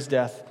sinners through his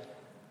death.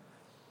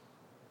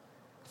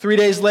 3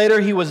 days later,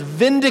 he was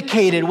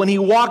vindicated when he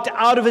walked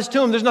out of his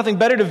tomb. There's nothing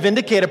better to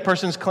vindicate a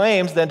person's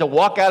claims than to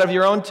walk out of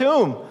your own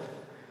tomb.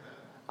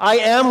 I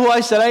am who I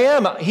said I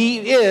am.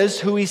 He is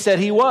who he said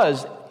he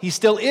was. He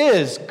still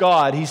is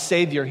God. He's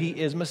Savior. He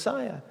is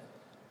Messiah.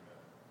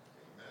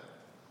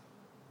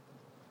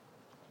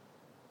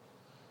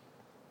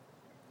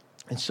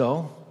 And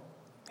so,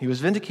 he was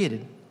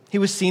vindicated. He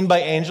was seen by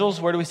angels.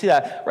 Where do we see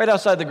that? Right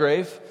outside the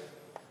grave.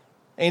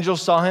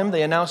 Angels saw him.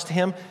 They announced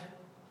him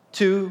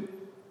to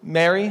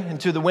Mary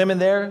and to the women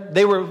there.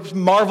 They were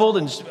marveled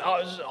and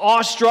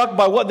awestruck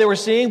by what they were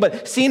seeing,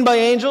 but seen by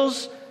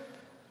angels.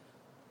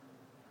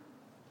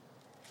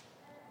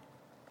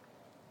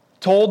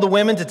 Told the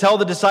women to tell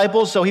the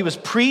disciples, so he was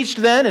preached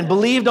then and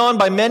believed on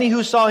by many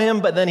who saw him,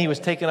 but then he was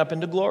taken up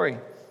into glory.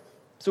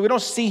 So we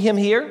don't see him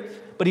here,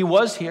 but he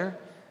was here,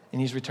 and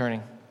he's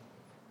returning.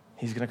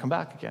 He's going to come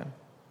back again.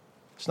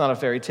 It's not a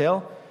fairy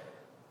tale.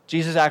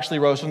 Jesus actually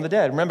rose from the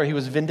dead. Remember, he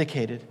was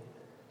vindicated.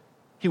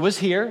 He was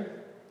here.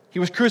 He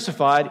was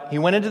crucified. He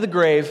went into the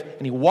grave,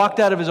 and he walked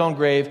out of his own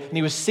grave, and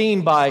he was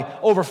seen by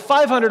over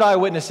 500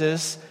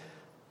 eyewitnesses.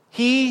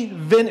 He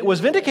was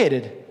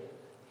vindicated.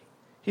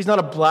 He's not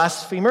a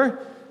blasphemer.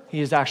 He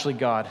is actually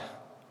God.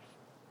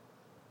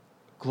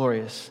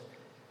 Glorious.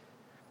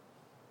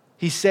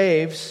 He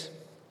saves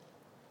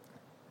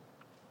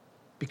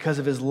because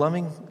of his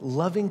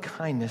loving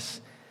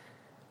kindness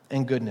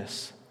and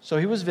goodness. So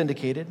he was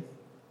vindicated.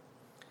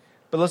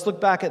 But let's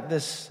look back at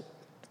this,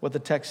 what the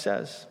text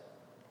says.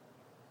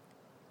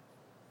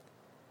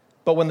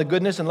 But when the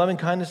goodness and loving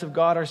kindness of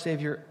God our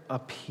Savior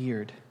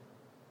appeared,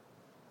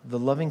 the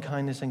loving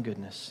kindness and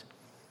goodness.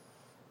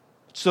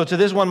 So to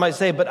this one might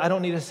say, but I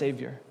don't need a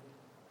Savior.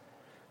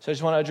 So I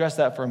just want to address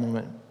that for a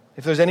moment.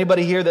 If there's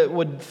anybody here that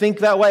would think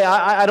that way,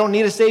 I don't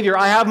need a Savior.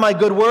 I have my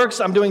good works.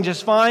 I'm doing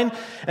just fine.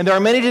 And there are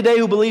many today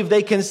who believe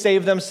they can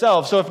save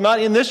themselves. So if not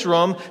in this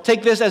room,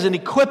 take this as an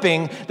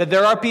equipping that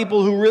there are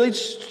people who really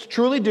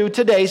truly do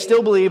today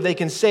still believe they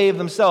can save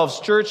themselves.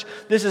 Church,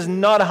 this is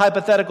not a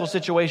hypothetical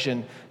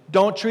situation.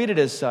 Don't treat it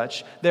as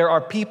such. There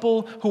are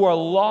people who are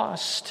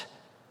lost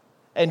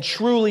and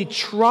truly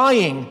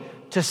trying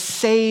to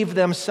save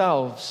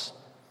themselves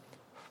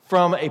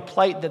from a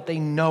plight that they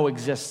know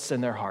exists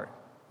in their heart.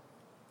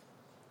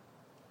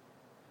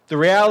 The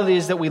reality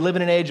is that we live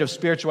in an age of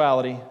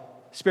spirituality.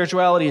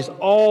 Spirituality is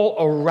all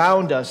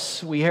around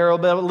us. We hear a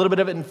little bit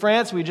of it in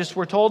France, we just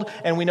were told,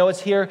 and we know it's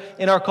here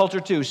in our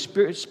culture too.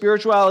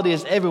 Spirituality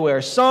is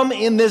everywhere. Some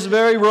in this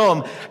very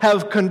room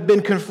have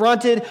been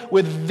confronted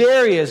with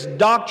various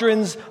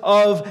doctrines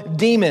of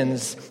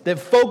demons that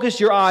focus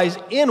your eyes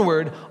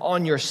inward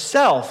on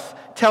yourself,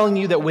 telling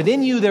you that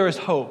within you there is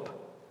hope.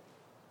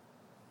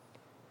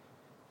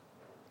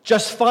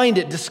 Just find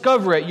it,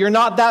 discover it. You're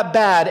not that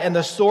bad, and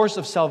the source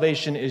of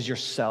salvation is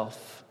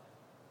yourself.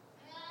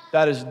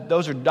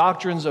 Those are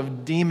doctrines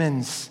of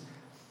demons,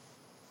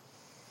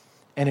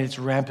 and it's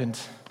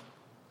rampant.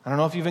 I don't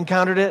know if you've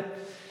encountered it.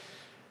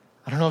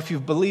 I don't know if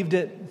you've believed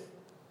it.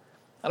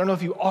 I don't know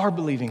if you are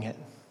believing it,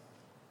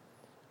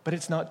 but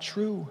it's not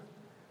true.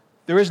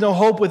 There is no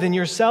hope within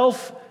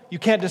yourself. You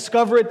can't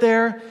discover it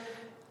there.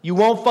 You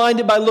won't find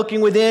it by looking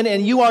within,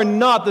 and you are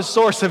not the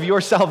source of your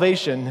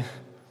salvation.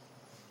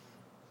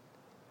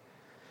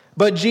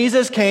 But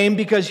Jesus came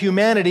because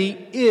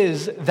humanity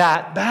is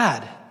that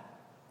bad.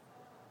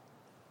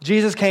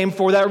 Jesus came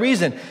for that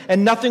reason,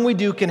 and nothing we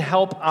do can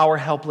help our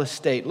helpless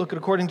state. Look,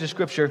 according to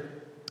Scripture,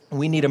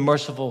 we need a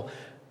merciful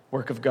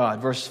work of God.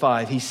 Verse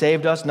 5, he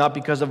saved us not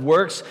because of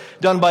works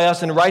done by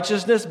us in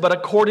righteousness, but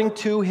according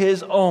to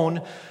his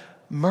own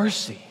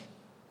mercy.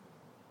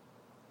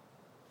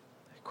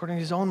 According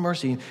to his own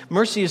mercy.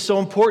 Mercy is so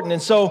important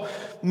and so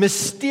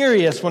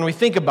mysterious when we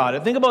think about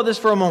it. Think about this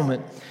for a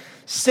moment.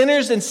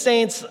 Sinners and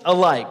saints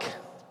alike.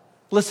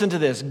 Listen to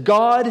this.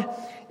 God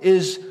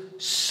is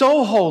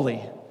so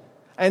holy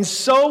and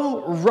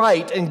so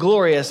right and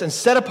glorious and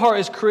set apart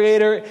as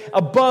creator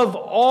above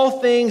all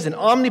things and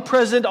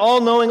omnipresent,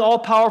 all-knowing,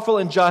 all-powerful,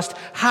 and just.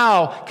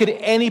 How could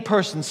any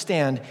person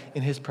stand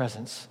in his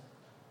presence?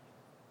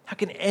 How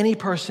can any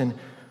person?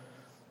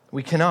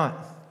 We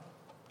cannot.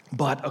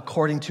 But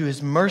according to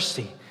his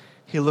mercy,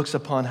 he looks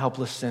upon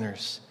helpless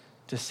sinners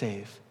to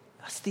save.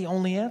 That's the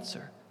only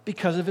answer,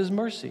 because of his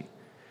mercy.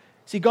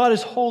 See, God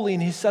is holy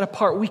and he's set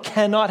apart. We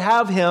cannot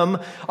have him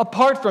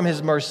apart from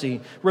his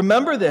mercy.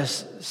 Remember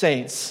this,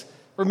 saints.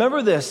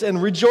 Remember this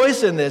and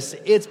rejoice in this.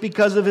 It's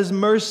because of his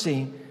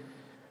mercy.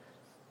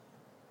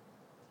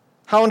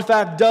 How, in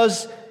fact,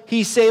 does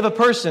he save a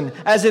person?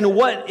 As in,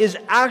 what is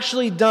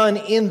actually done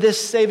in this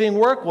saving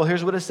work? Well,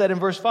 here's what it said in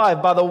verse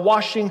 5. By the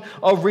washing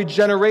of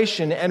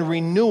regeneration and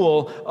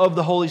renewal of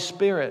the Holy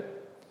Spirit,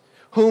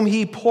 whom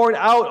he poured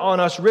out on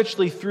us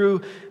richly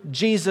through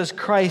Jesus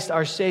Christ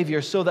our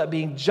Savior, so that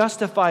being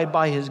justified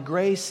by his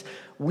grace,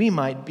 we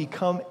might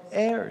become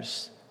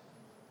heirs.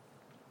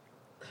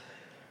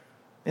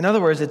 In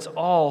other words, it's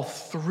all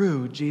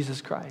through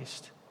Jesus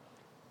Christ.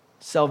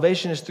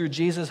 Salvation is through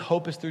Jesus,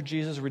 hope is through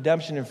Jesus,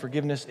 redemption and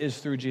forgiveness is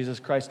through Jesus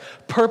Christ.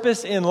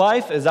 Purpose in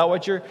life, is that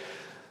what you're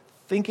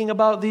thinking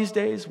about these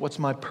days? What's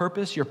my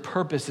purpose? Your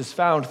purpose is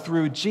found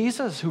through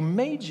Jesus, who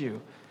made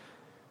you,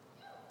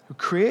 who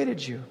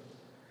created you.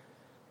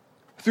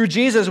 Through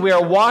Jesus, we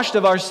are washed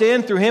of our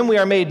sin. Through him, we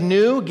are made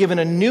new, given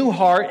a new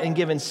heart, and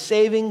given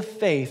saving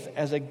faith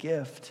as a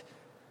gift.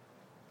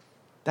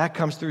 That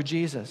comes through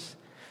Jesus.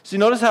 So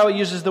notice how it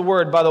uses the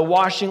word, by the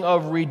washing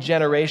of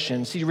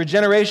regeneration. See,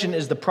 regeneration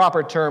is the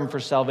proper term for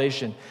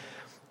salvation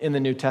in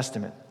the New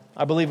Testament.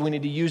 I believe we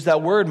need to use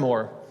that word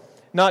more.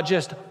 Not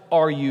just,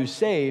 are you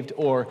saved,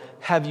 or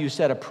have you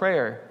said a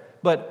prayer,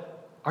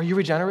 but are you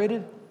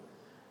regenerated?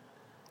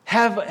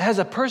 Has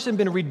a person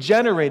been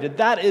regenerated?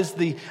 That is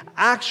the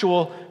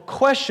actual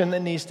question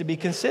that needs to be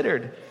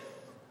considered.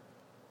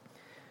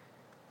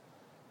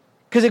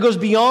 Because it goes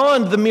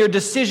beyond the mere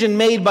decision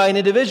made by an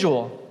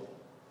individual.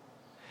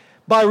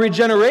 By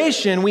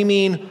regeneration, we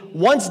mean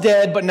once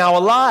dead, but now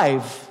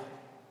alive.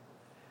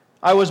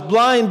 I was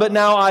blind, but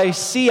now I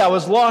see. I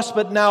was lost,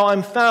 but now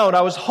I'm found.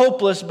 I was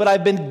hopeless, but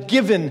I've been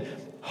given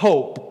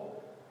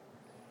hope.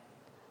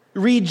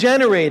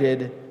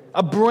 Regenerated,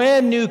 a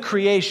brand new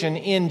creation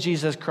in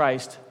Jesus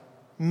Christ.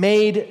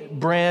 Made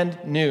brand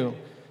new.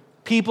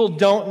 People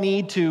don't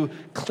need to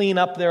clean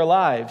up their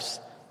lives.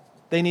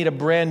 They need a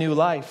brand new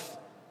life.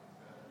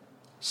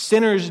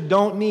 Sinners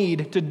don't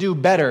need to do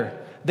better.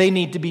 They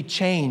need to be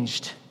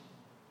changed.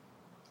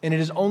 And it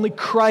is only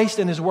Christ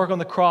and his work on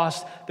the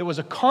cross that was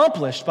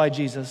accomplished by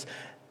Jesus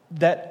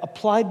that,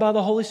 applied by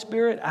the Holy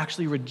Spirit,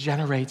 actually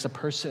regenerates a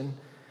person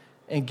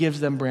and gives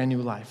them brand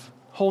new life.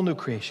 Whole new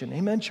creation.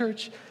 Amen,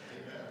 church?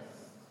 Amen.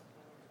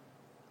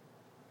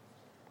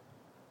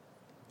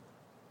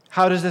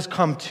 How does this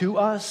come to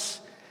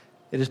us?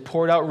 It is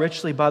poured out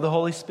richly by the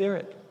Holy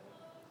Spirit.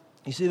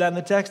 You see that in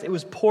the text? It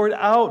was poured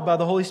out by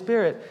the Holy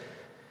Spirit.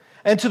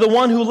 And to the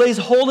one who lays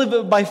hold of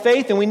it by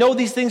faith, and we know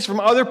these things from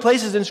other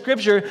places in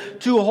Scripture,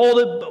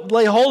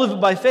 lay hold of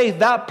it by faith,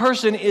 that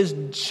person is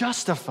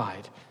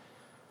justified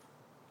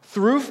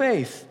through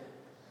faith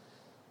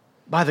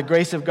by the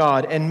grace of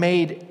God and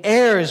made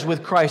heirs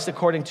with Christ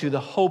according to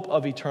the hope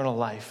of eternal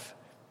life.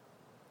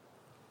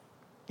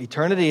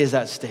 Eternity is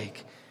at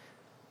stake.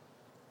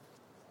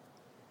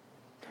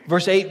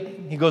 Verse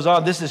 8, he goes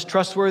on, this is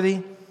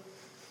trustworthy,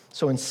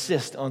 so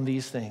insist on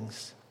these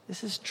things.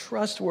 This is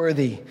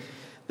trustworthy.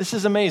 This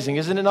is amazing,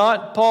 isn't it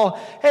not? Paul,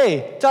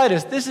 hey,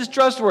 Titus, this is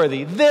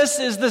trustworthy. This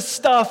is the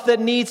stuff that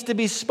needs to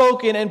be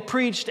spoken and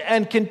preached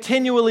and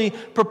continually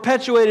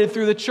perpetuated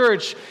through the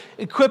church.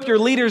 Equip your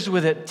leaders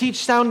with it.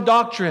 Teach sound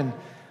doctrine.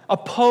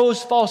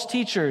 Oppose false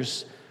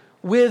teachers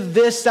with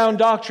this sound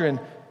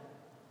doctrine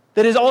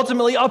that is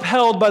ultimately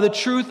upheld by the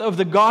truth of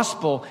the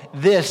gospel.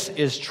 This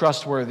is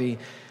trustworthy.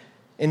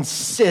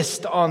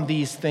 Insist on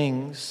these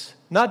things.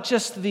 Not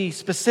just the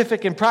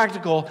specific and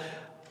practical,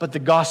 but the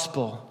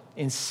gospel.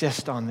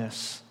 Insist on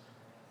this.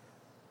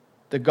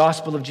 The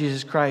gospel of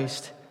Jesus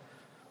Christ.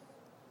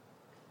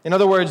 In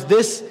other words,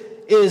 this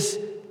is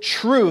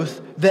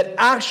truth that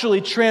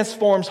actually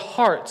transforms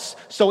hearts.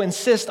 So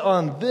insist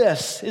on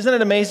this. Isn't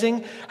it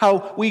amazing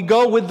how we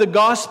go with the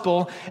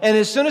gospel, and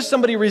as soon as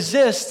somebody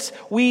resists,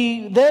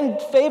 we then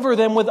favor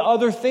them with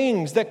other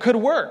things that could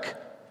work.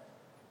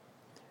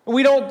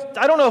 I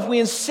don't know if we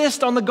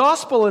insist on the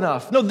gospel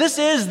enough. No, this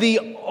is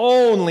the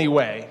only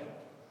way.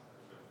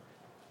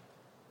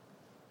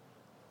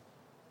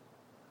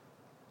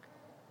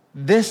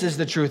 This is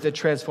the truth that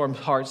transforms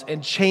hearts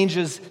and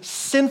changes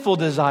sinful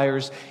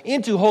desires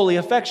into holy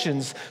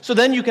affections. So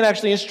then you can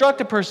actually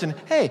instruct a person,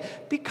 hey,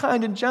 be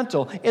kind and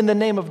gentle in the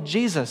name of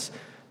Jesus,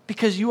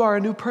 because you are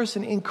a new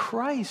person in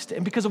Christ.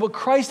 And because of what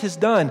Christ has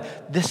done,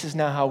 this is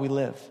now how we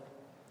live.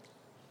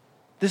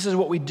 This is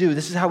what we do.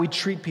 This is how we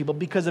treat people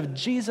because of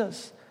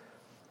Jesus.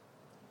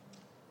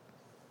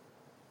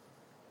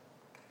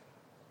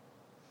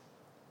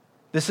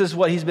 This is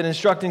what he's been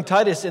instructing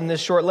Titus in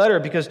this short letter,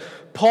 because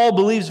Paul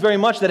believes very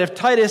much that if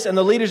Titus and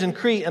the leaders in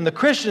Crete and the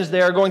Christians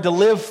there are going to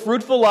live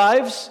fruitful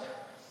lives,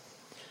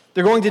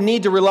 they're going to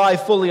need to rely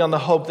fully on the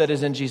hope that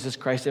is in Jesus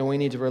Christ, and we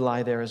need to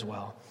rely there as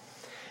well.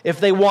 If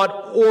they want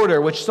order,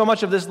 which so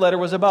much of this letter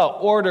was about,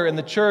 order in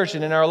the church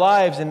and in our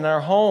lives and in our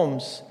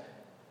homes,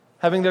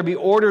 having there be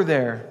order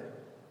there.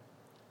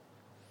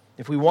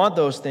 If we want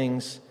those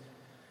things,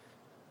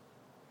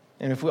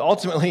 and if we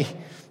ultimately...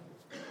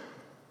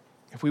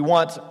 if we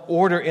want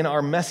order in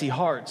our messy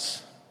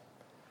hearts,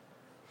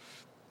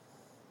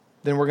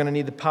 then we're going to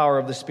need the power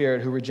of the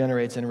Spirit who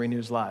regenerates and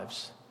renews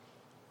lives.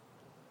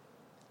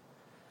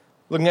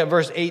 Looking at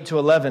verse 8 to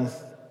 11,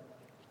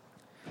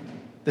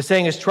 the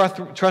saying is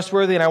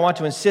trustworthy, and I want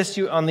to insist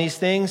you on these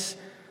things,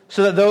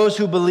 so that those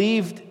who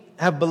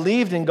have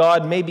believed in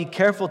God may be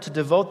careful to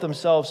devote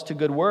themselves to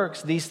good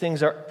works. These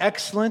things are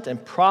excellent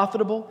and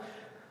profitable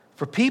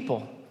for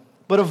people.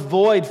 But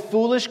avoid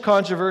foolish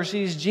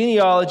controversies,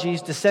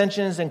 genealogies,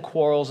 dissensions, and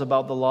quarrels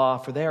about the law,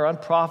 for they are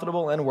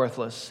unprofitable and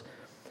worthless.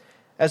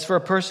 As for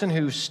a person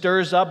who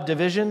stirs up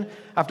division,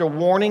 after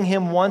warning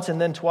him once and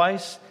then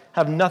twice,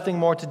 have nothing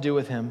more to do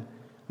with him,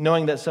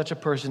 knowing that such a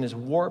person is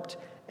warped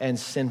and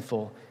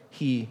sinful.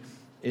 He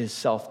is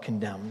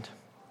self-condemned.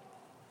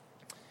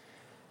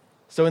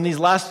 So in these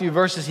last few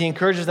verses, he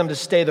encourages them to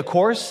stay the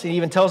course. He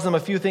even tells them a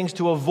few things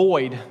to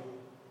avoid.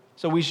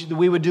 So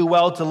we would do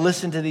well to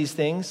listen to these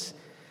things.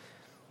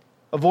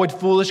 Avoid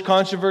foolish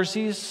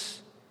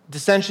controversies,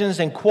 dissensions,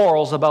 and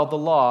quarrels about the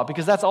law,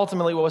 because that's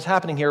ultimately what was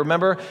happening here.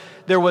 Remember,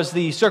 there was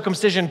the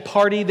circumcision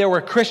party. There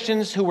were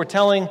Christians who were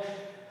telling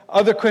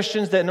other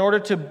Christians that in order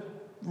to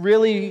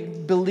really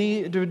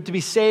believe, to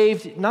be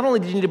saved, not only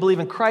did you need to believe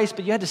in Christ,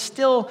 but you had to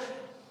still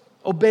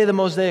obey the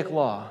Mosaic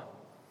law.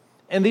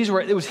 And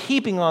it was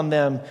heaping on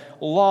them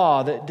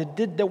law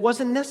that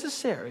wasn't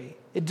necessary.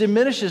 It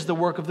diminishes the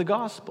work of the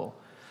gospel.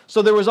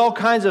 So there was all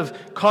kinds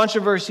of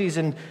controversies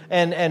and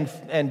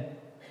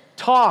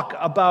talk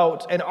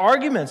about and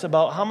arguments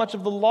about how much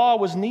of the law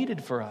was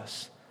needed for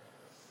us.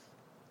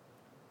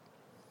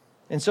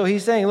 And so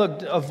he's saying,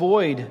 look,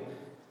 avoid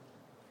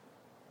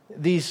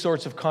these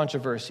sorts of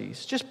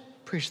controversies. Just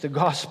preach the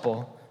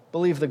gospel.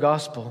 Believe the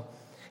gospel.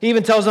 He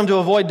even tells them to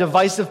avoid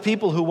divisive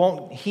people who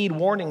won't heed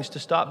warnings to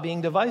stop being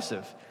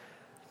divisive.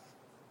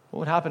 What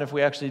would happen if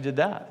we actually did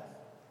that?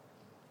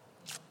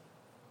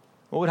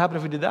 What would happen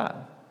if we did that?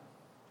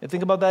 And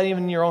think about that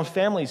even in your own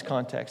family's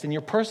context, in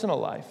your personal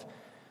life.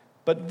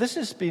 But this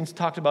is being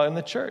talked about in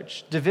the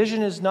church.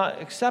 Division is not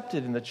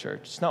accepted in the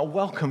church. It's not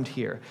welcomed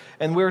here.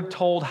 And we're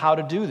told how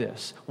to do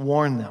this.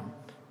 Warn them.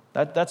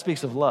 That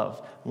speaks of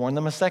love. Warn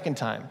them a second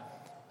time.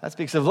 That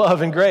speaks of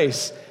love and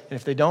grace. And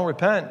if they don't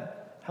repent,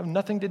 have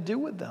nothing to do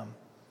with them.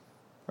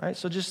 Right?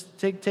 So just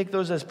take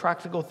those as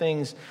practical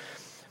things.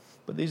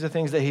 But these are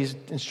things that he's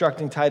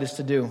instructing Titus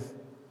to do.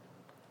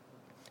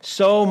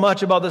 So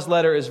much about this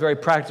letter is very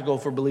practical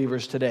for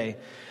believers today.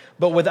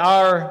 But with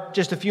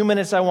just a few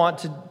minutes, I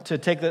want to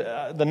take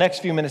the next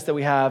few minutes that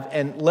we have,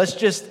 and let's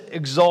just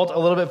exalt a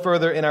little bit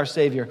further in our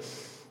Savior.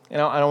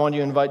 And I want to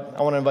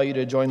invite you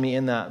to join me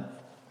in that.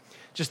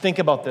 Just think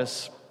about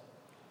this.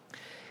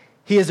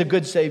 He is a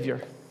good Savior.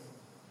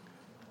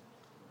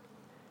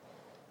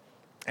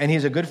 And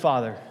He's a good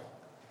Father.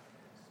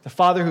 The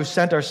Father who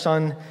sent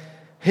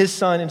His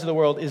Son into the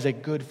world is a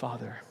good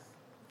Father.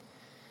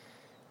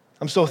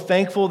 I'm so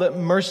thankful that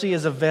mercy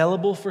is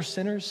available for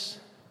sinners.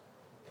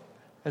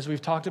 As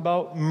we've talked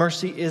about,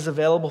 mercy is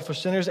available for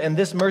sinners, and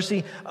this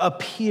mercy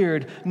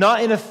appeared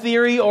not in a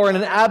theory or in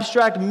an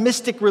abstract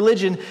mystic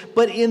religion,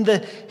 but in the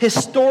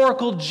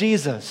historical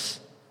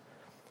Jesus,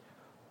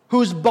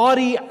 whose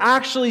body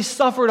actually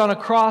suffered on a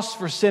cross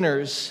for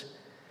sinners,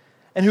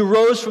 and who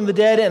rose from the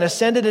dead and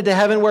ascended into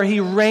heaven, where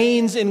He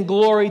reigns in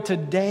glory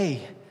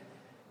today.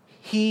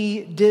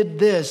 He did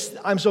this.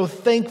 I'm so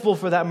thankful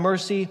for that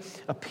mercy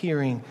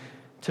appearing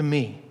to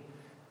me.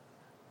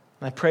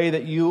 And I pray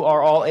that you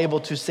are all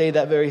able to say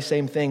that very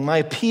same thing. My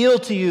appeal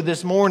to you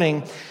this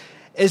morning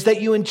is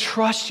that you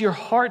entrust your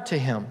heart to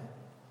Him.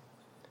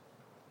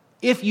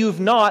 If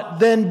you've not,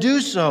 then do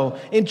so.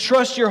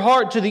 Entrust your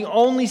heart to the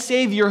only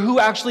Savior who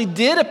actually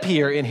did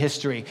appear in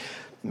history.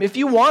 If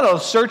you want to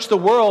search the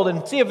world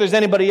and see if there's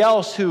anybody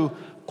else who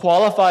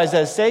qualifies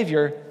as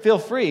Savior, feel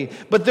free.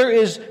 But there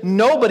is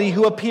nobody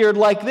who appeared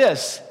like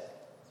this.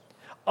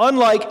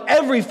 Unlike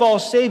every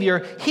false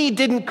Savior, He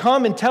didn't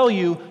come and tell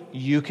you,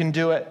 you can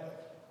do it.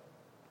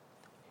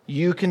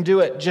 You can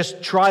do it.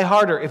 Just try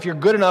harder. If you're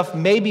good enough,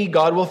 maybe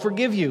God will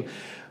forgive you.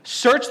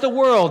 Search the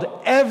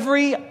world.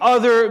 Every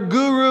other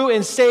guru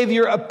and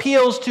Savior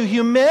appeals to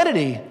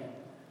humanity.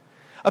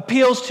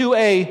 Appeals to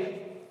a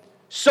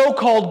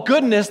so-called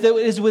goodness that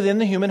is within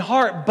the human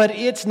heart, but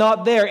it's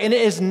not there, and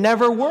it has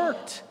never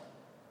worked.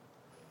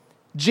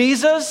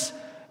 Jesus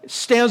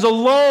stands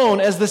alone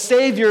as the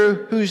Savior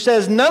who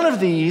says none of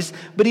these,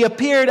 but he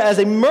appeared as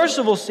a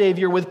merciful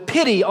Savior with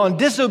pity on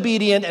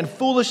disobedient and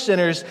foolish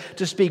sinners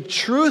to speak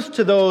truth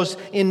to those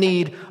in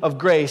need of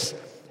grace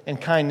and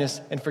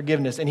kindness and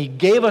forgiveness. And he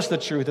gave us the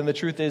truth, and the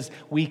truth is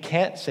we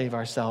can't save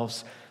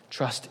ourselves.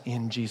 Trust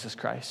in Jesus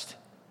Christ.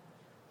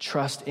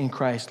 Trust in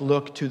Christ.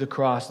 Look to the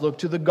cross. Look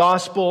to the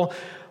gospel,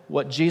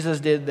 what Jesus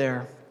did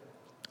there.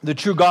 The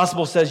true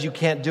gospel says you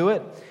can't do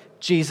it.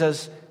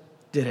 Jesus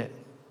did it.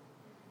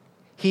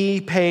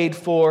 He paid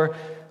for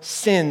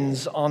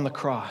sins on the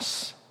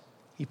cross.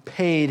 He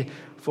paid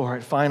for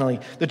it finally.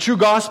 The true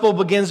gospel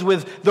begins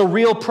with the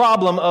real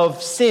problem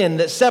of sin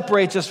that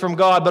separates us from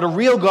God, but a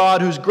real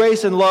God whose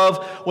grace and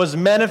love was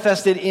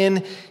manifested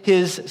in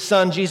his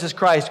Son, Jesus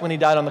Christ, when he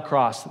died on the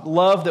cross.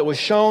 Love that was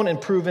shown and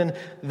proven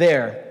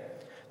there.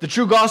 The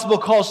true gospel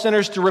calls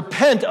sinners to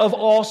repent of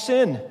all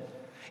sin.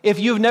 If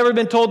you've never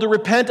been told to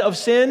repent of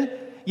sin,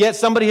 yet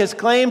somebody has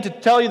claimed to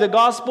tell you the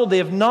gospel, they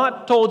have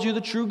not told you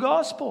the true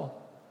gospel.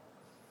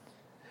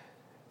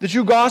 The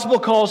true gospel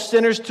calls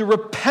sinners to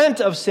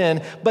repent of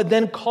sin, but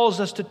then calls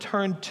us to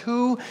turn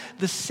to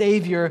the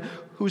Savior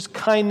whose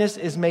kindness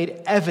is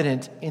made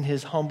evident in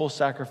his humble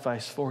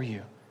sacrifice for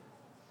you.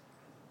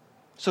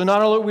 So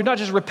we're not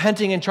just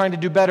repenting and trying to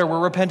do better, we're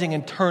repenting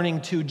and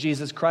turning to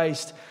Jesus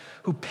Christ,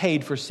 who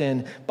paid for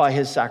sin by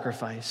his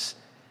sacrifice.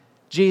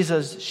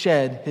 Jesus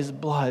shed his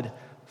blood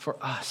for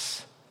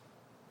us.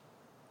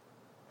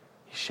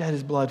 He shed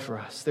his blood for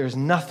us. There's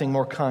nothing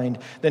more kind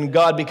than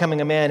God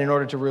becoming a man in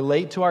order to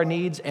relate to our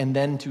needs and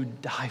then to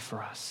die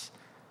for us.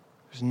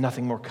 There's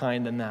nothing more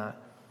kind than that.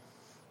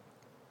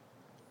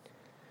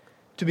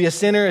 To be a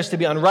sinner is to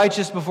be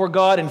unrighteous before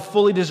God and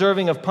fully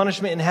deserving of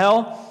punishment in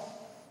hell.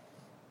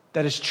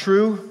 That is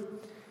true.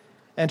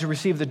 And to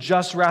receive the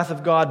just wrath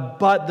of God.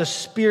 But the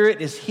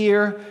Spirit is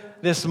here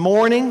this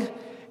morning,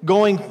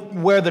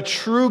 going where the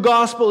true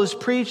gospel is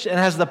preached and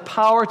has the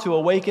power to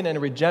awaken and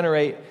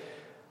regenerate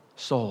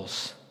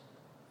souls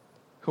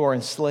who are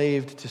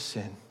enslaved to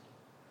sin.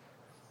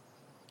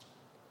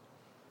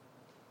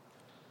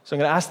 So I'm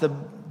going to ask the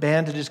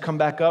band to just come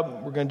back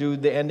up. We're going to do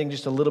the ending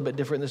just a little bit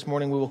different this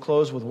morning. We will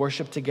close with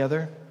worship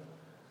together.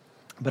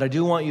 But I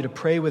do want you to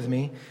pray with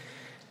me.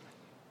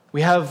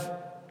 We have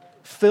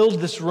filled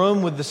this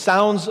room with the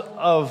sounds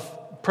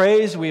of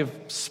praise. We have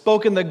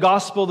spoken the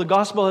gospel. The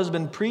gospel has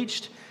been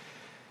preached.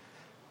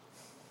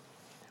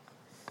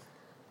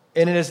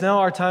 And it is now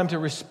our time to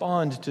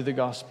respond to the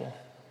gospel,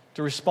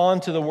 to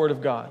respond to the word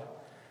of God.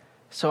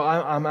 So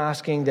I'm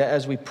asking that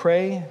as we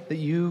pray, that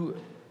you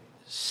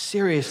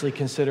seriously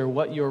consider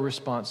what your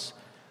response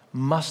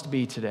must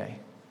be today.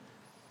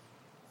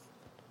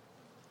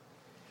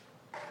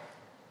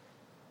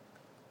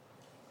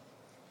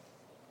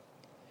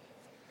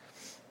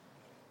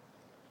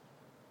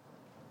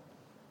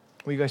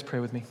 Will you guys pray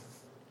with me?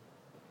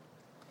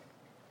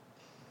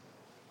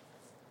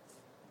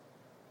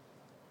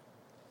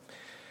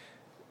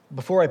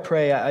 Before I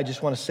pray, I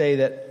just want to say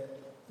that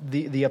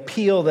the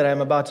appeal that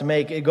I'm about to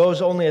make, it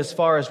goes only as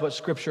far as what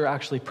Scripture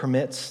actually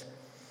permits.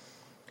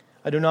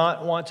 I do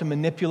not want to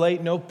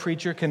manipulate. No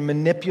preacher can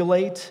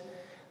manipulate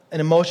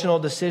an emotional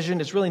decision.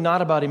 It's really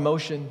not about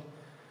emotion.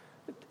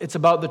 It's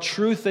about the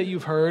truth that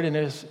you've heard. And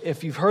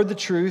if you've heard the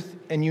truth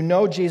and you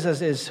know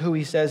Jesus is who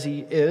he says he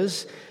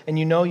is, and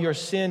you know your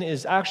sin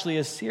is actually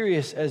as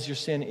serious as your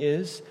sin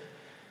is,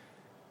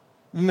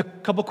 then a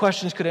couple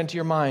questions could enter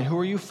your mind. Who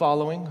are you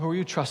following? Who are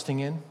you trusting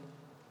in?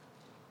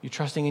 Are you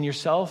trusting in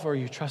yourself, or are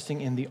you trusting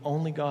in the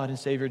only God and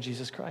Savior,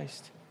 Jesus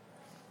Christ?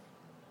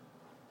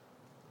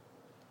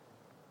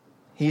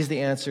 He's the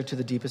answer to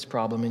the deepest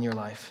problem in your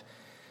life.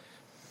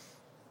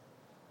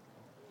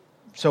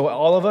 So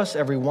all of us,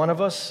 every one of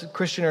us,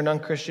 Christian or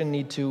non-Christian,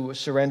 need to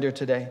surrender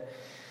today.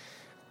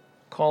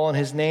 Call on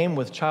his name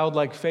with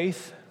childlike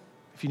faith.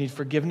 If you need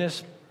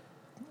forgiveness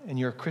and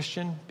you're a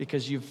Christian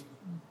because you've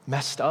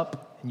messed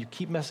up and you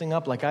keep messing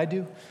up like I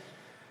do,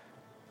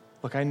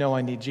 look, I know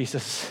I need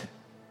Jesus.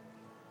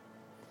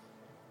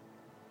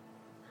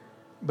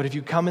 But if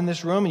you come in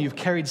this room and you've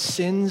carried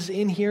sins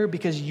in here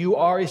because you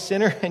are a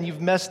sinner and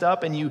you've messed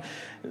up and you're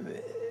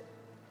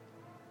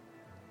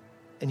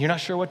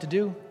not sure what to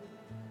do,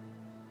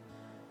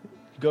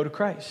 go to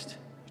Christ.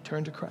 You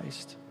turn to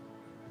Christ.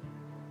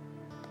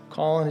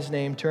 Call on his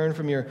name. Turn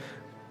from your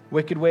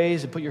wicked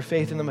ways and put your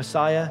faith in the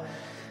Messiah.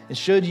 And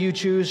should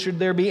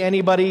there be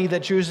anybody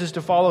that chooses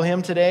to follow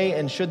him today,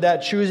 and should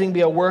that choosing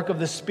be a work of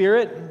the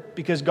Spirit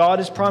because God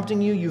is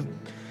prompting you,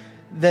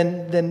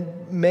 then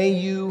may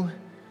you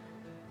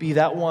be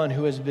that one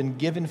who has been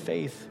given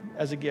faith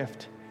as a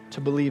gift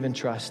to believe and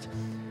trust.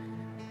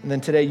 And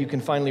then today you can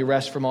finally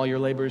rest from all your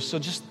labors. So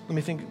just let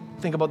me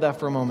think about that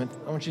for a moment.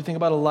 I want you to think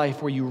about a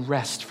life where you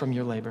rest from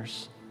your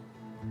labors.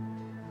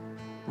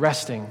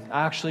 Resting,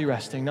 actually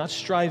resting, not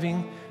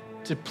striving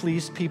to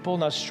please people,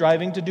 not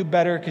striving to do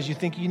better because you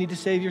think you need to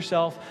save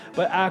yourself,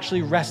 but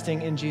actually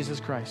resting in Jesus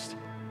Christ.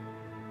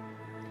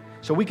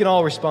 So we can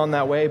all respond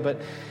that way,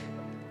 but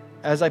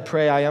as I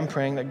pray, I am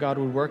praying that God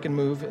would work and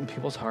move in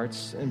people's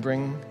hearts and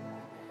bring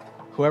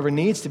whoever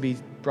needs to be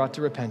brought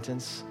to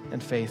repentance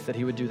and faith, that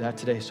he would do that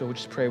today. So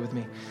just pray with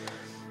me.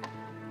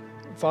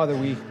 Father,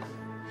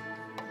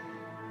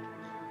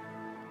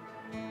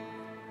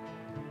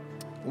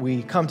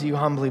 we come to you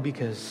humbly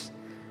because,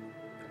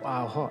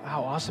 wow,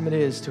 how awesome it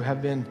is to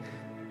have been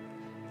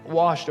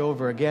washed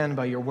over again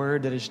by your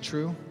word that is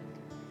true.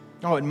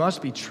 Oh, it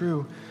must be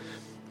true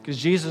because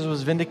Jesus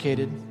was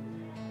vindicated.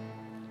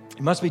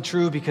 It must be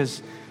true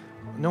because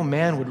no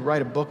man would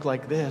write a book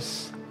like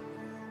this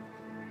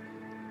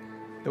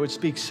that would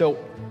speak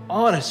so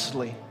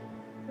honestly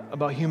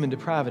about human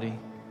depravity.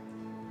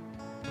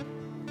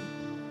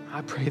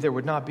 I pray there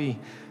would not be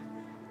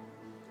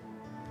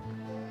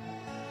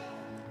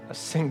a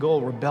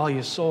single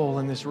rebellious soul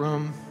in this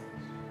room.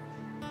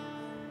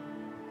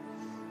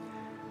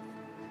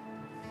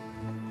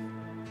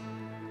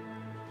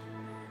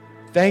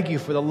 Thank you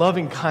for the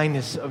loving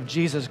kindness of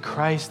Jesus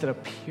Christ that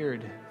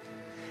appeared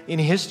in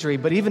history,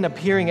 but even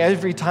appearing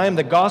every time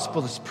the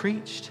gospel is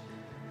preached.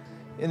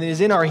 And it is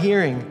in our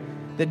hearing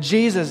that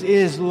Jesus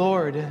is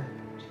Lord.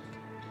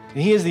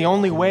 And he is the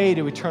only way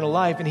to eternal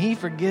life, and he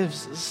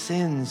forgives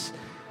sins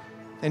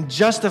and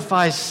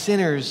justifies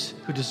sinners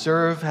who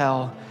deserve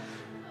hell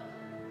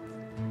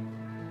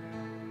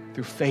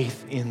through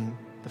faith in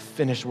the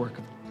finished work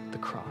of the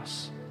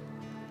cross.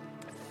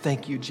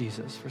 Thank you,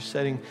 Jesus, for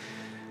setting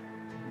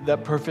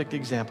that perfect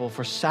example,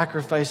 for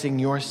sacrificing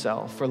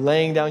yourself, for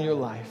laying down your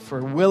life, for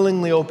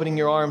willingly opening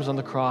your arms on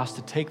the cross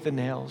to take the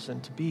nails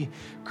and to be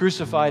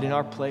crucified in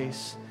our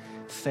place.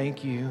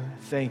 Thank you.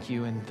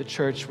 And the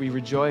church, we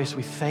rejoice.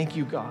 We thank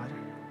you, God,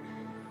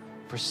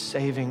 for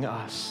saving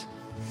us.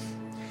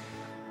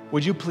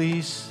 Would you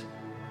please,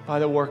 by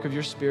the work of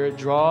your Spirit,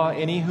 draw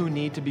any who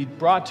need to be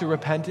brought to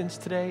repentance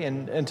today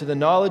and to the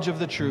knowledge of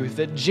the truth,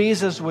 that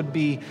Jesus would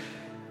be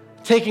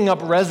taking up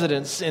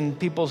residence in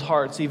people's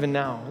hearts even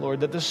now,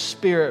 Lord, that the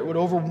Spirit would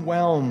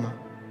overwhelm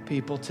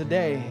people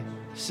today,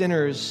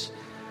 sinners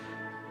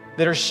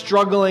that are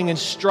struggling and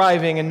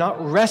striving and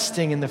not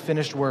resting in the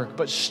finished work,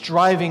 but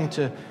striving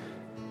to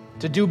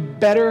do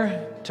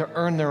better, to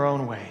earn their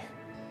own way.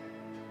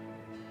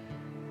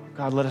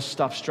 God, let us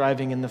stop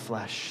striving in the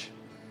flesh,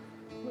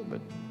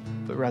 but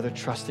rather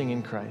trusting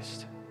in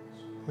Christ.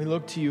 We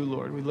look to you,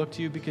 Lord. We look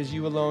to you because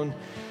you alone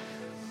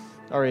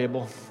are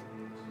able.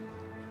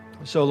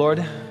 So, Lord,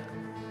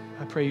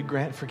 I pray you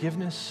grant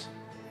forgiveness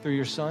through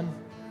your Son,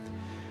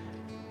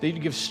 that you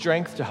give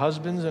strength to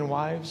husbands and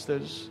wives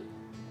whose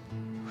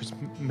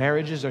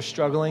marriages are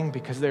struggling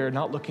because they are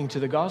not looking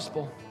to the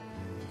gospel.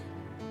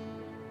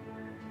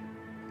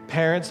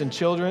 Parents and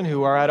children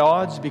who are at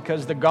odds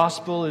because the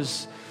gospel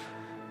is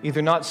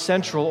either not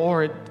central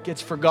or it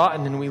gets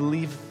forgotten and we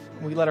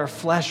let our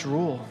flesh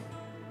rule.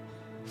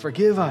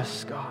 Forgive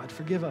us, God,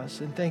 forgive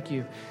us, and thank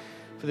you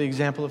for the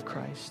example of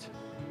Christ.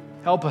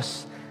 Help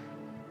us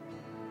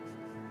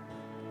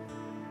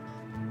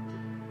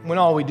when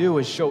all we do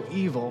is show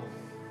evil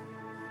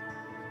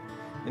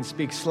and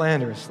speak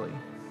slanderously.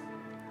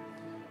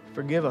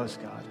 Forgive us,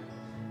 God.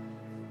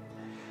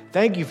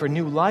 Thank you for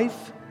new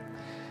life.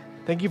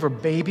 Thank you for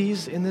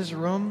babies in this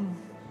room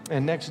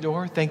and next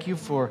door. Thank you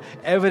for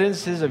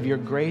evidences of your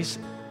grace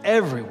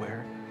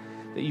everywhere.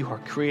 That you are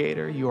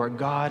creator, you are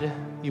God,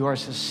 you are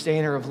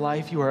sustainer of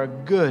life, you are a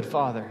good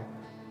Father.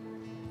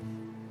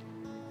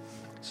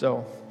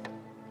 So,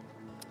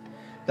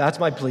 that's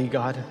my plea,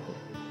 God.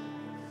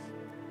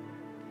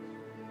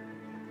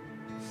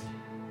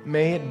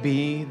 May it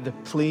be the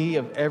plea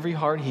of every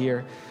heart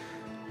here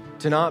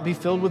to not be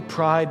filled with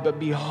pride, but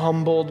be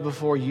humbled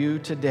before you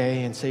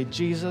today and say,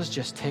 Jesus,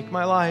 just take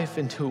my life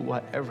and do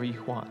whatever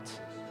you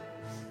want.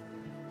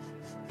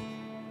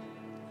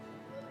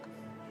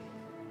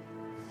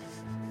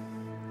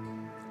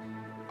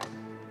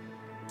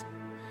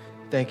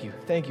 Thank you,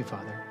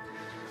 Father.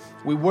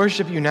 We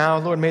worship you now,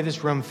 Lord. May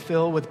this room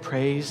fill with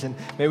praise, and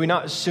may we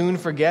not soon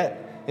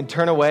forget and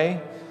turn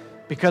away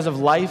because of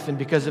life and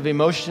because of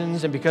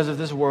emotions and because of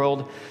this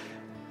world.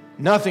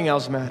 Nothing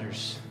else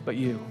matters but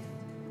you.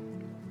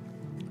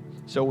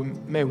 So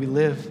may we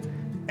live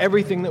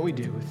everything that we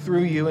do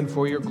through you and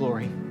for your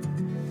glory.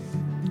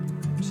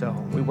 So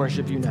we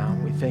worship you now.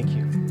 We thank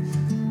you.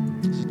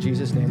 In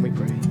Jesus' name we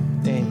pray.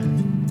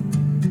 Amen.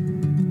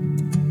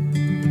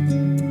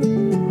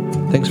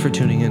 Thanks for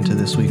tuning in to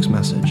this week's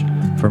message.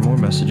 For more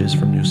messages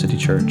from New City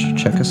Church,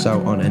 check us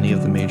out on any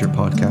of the major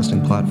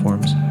podcasting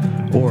platforms.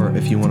 Or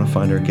if you want to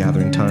find our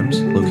gathering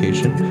times,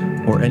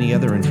 location, or any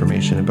other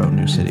information about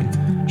New City,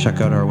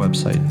 check out our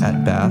website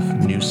at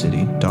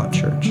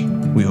bathnewcity.church.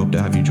 We hope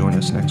to have you join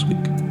us next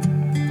week.